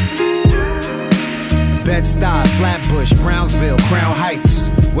 Bed-Stuy, Flatbush, Brownsville, Crown Heights,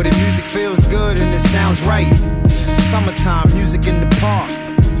 where the music feels good and it sounds right. Summertime, music in the park.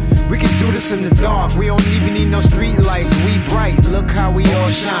 We can do this in the dark. We don't even need no street lights. We bright, look how we all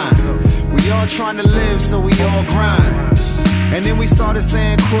shine. We all trying to live, so we all grind. And then we started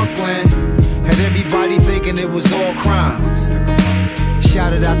saying Crooklyn. Had everybody thinking it was all crime.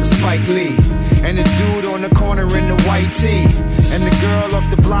 Shouted out to Spike Lee. And the dude on the corner in the white tee. And the girl off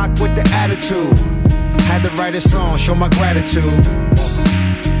the block with the attitude. Had to write a song, show my gratitude.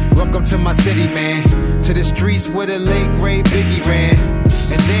 Welcome to my city, man. To the streets where the late great Biggie ran.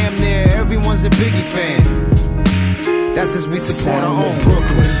 And damn near everyone's a Biggie fan. That's cause we support our home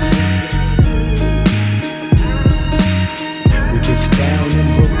Brooklyn. We get down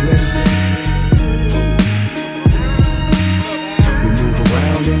in Brooklyn. We move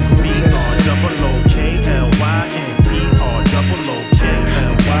around in Brooklyn. B-R-double-O-K-L-Y-N.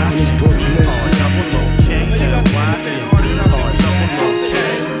 B-R-double-O-K-L-Y-N.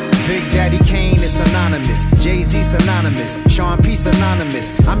 anonymous. Sean Peace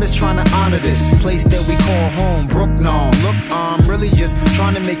anonymous. I'm just trying to honor this place that we call home, Brooklyn. Look, I'm really just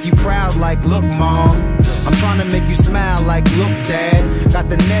trying to make you proud, like, look, mom. I'm trying to make you smile, like, look, dad. Got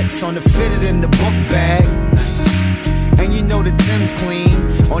the nets on the fitted in the book bag. And you know the Tim's clean.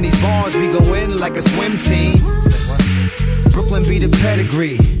 On these bars we go in like a swim team. Brooklyn be the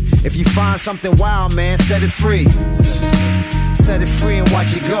pedigree. If you find something wild, man, set it free. Set it free and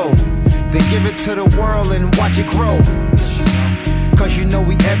watch it go. Then give it to the world and watch it grow. Cause you know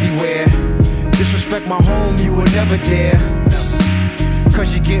we everywhere. Disrespect my home, you will never dare.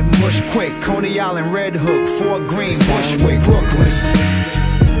 Cause you get mushed quick. Coney Island, Red Hook, Fort Greene, Bushwick, Brooklyn.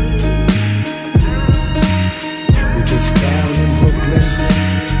 We get down in Brooklyn.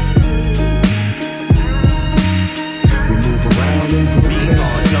 We move around in Brooklyn.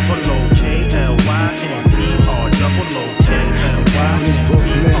 B-R-double-O-K-L-Y-N. B-R-double-O-K-L-Y-N. Town is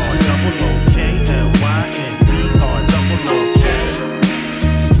Brooklyn. B-R-double-O-K-L-Y-N. B-R-double-O-K.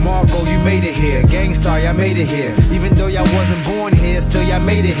 Marco, you made it here. Gangstar, y'all made it here. Even though y'all wasn't born here, still y'all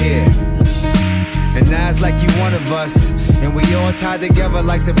made it here. And now it's like you one of us, and we all tied together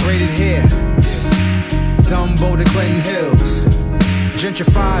like some braided hair. Dumbo to Clinton Hills,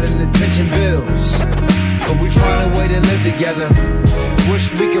 gentrified and attention bills. But we find a way to live together.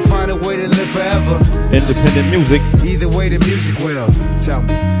 Wish we could find a way to live forever. Independent music. Either way the music will. Tell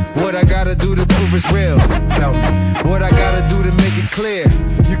me what I gotta do to prove it's real. Tell me what I gotta do to make it clear.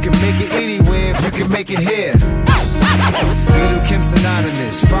 You can make it anywhere if you can make it here. Little Kim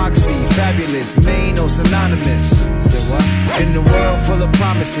synonymous, Foxy, fabulous, Maine or synonymous. Say what? In the world full of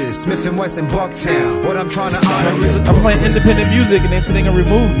promises, Smith and Wesson, Bucktown. What I'm trying to honor is I'm playing independent music and they said they gonna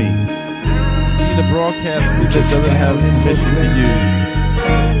remove me. See, the broadcast that doesn't have permission to use.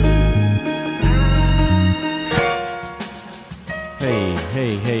 Hey.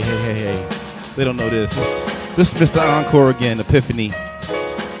 They don't know this. This is Mr. Encore again, Epiphany.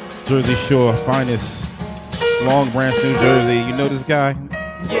 Jersey Shore, finest. Long Branch, New Jersey. You know this guy?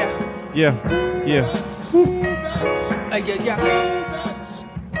 Yeah. Yeah. Yeah.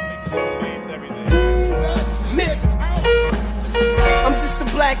 Missed. I'm just a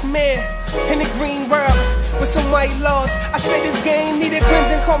black man in a green world with some white laws. I say this game needed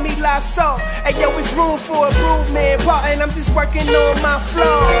cleansing, call me Lysol. Hey yo, it's room for improvement, and I'm just working on my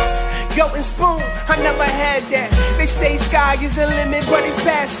flaws. Goat and spoon, I never had that. They say sky is the limit, but it's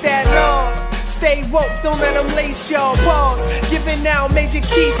past that law. Stay woke, don't let them lace y'all. Pause, giving out major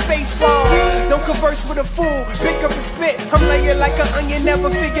key space ball. Don't converse with a fool, pick up and spit. I'm laying like an onion, never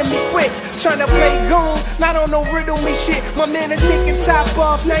figure me quick. Tryna play goon, not on no riddle me shit. My man are taking top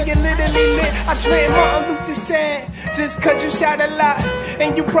off, now you literally lit. I dream Martin Luther said, just cause you shout a lot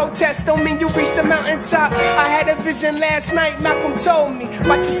and you protest don't mean you reach the mountaintop. I had a vision last night, Malcolm told me,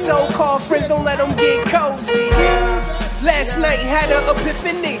 watch your so-called friends, don't let them get cozy. Last night had an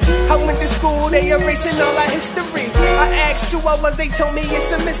epiphany. I went to school, they erasing all our history. I asked who I was, they told me it's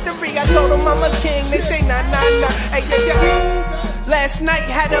a mystery. I told them I'm a king, they say nah. Hey, yeah. Last night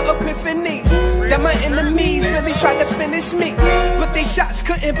had an epiphany that my enemies really tried to finish me, but they shots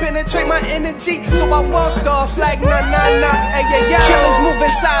couldn't penetrate my energy, so I walked off like nah. Hey, yeah. Killers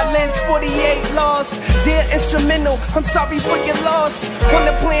moving silence, 48 lost. Dear instrumental, I'm sorry for your loss. On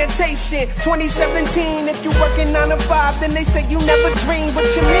the plantation, 2017. If you working 9 to 5, then they say you never dream.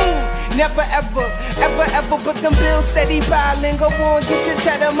 What you mean? Never ever, but them bills steady piling. Go on, get your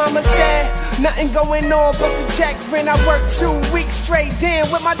cheddar, mama said. Nothing going on but the check rent. I worked 2 weeks straight,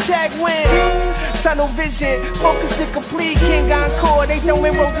 damn, with my check win. Tunnel vision, focus and complete. King Encore, they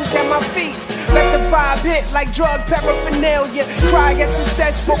throwing roses at my feet. Let the vibe hit like drug paraphernalia. Cry at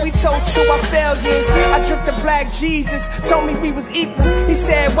success, but we toast to our failures. I dripped the black Jesus, told me we was equals. He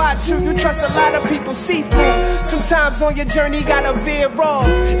said, watch you trust a lot of people see through. Sometimes on your journey gotta veer off.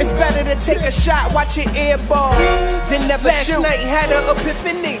 It's better to take a shot, watch it airball, then never Last shoot. Night had an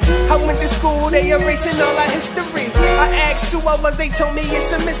epiphany. I went to school, they erasing all our history. I asked who I was, they told me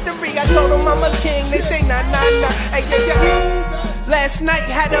it's a mystery. I told them I'm a king, they say nah. Hey, yeah. Last night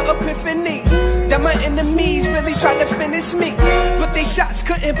had an epiphany that my enemies really tried to finish me, but they shots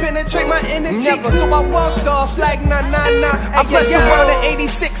couldn't penetrate my energy. Never. So I walked off like nah. I blessed the world in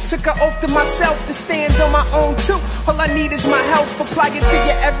 86, took an oath to myself to stand on my own too. All I need is my health, apply it to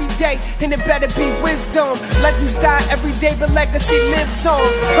you every day, and it better be wisdom. Legends die every day, but legacy lives on.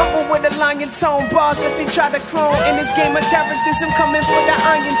 Humble with a lion tone, bars that they try to clone. In this game of characters, I'm coming for the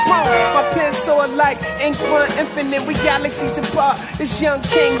iron throne. My pen so alike, ink run infinite, we galaxies apart. This young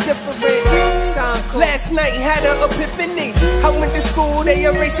king different. Last night had an epiphany. I went to school, they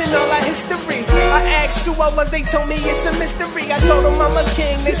erasing all our history. I asked who I was, they told me it's a mystery. I told them I'm a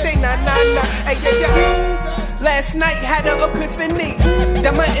king, they say nah. Hey, yeah. Last night had an epiphany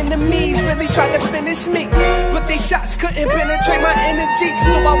that my enemies really tried to finish me, but they shots couldn't penetrate my energy,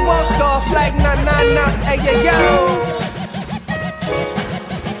 so I walked off like nah nah nah. Hey yo yo.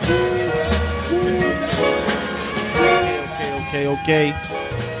 Okay.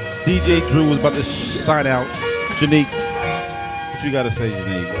 DJ Drew was about to sign out. Janique, what you got to say,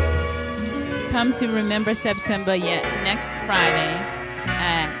 Janique? Come to Remember September next Friday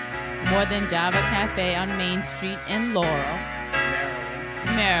at More Than Java Cafe on Main Street in Laurel,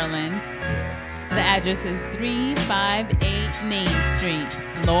 Maryland. The address is 358 Main Street,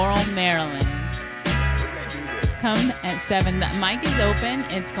 Laurel, Maryland. Come at 7. The mic is open.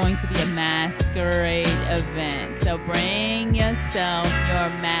 It's going to be a masquerade event. So bring yourself your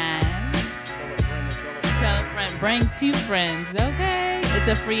mask. Tell a friend. Bring 2 friends, okay? It's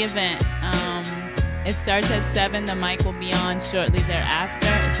a free event. It starts at 7. The mic will be on shortly thereafter.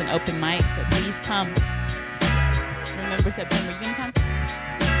 It's an open mic, so please come. Remember September. You gonna come?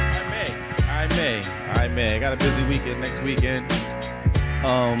 I may. I got a busy weekend next weekend.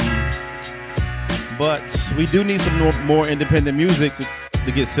 But we do need some more independent music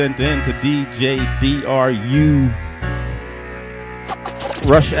to get sent in to DJDRU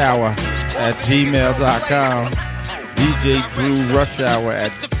Rush Hour at gmail.com. DJ Drew Rush Hour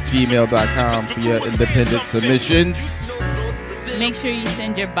at gmail.com for your independent submissions. Make sure you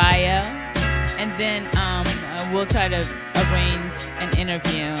send your bio, and then we'll try to arrange an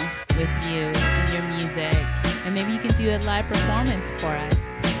interview with you and your music, and maybe you can do a live performance for us.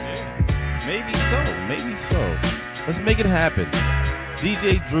 Maybe so. Let's make it happen.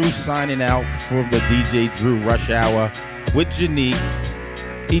 DJ Drew signing out for the DJ Drew Rush Hour with Janique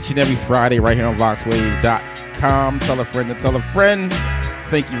each and every Friday right here on VoxWave.com. Tell a friend to tell a friend.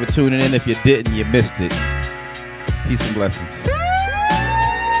 Thank you for tuning in. If you didn't, you missed it. Peace and blessings.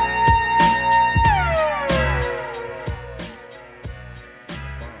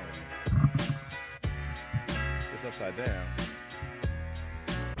 It's upside down.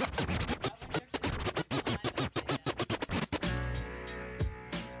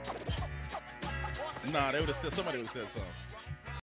 Nah, they would have said, somebody would have said something.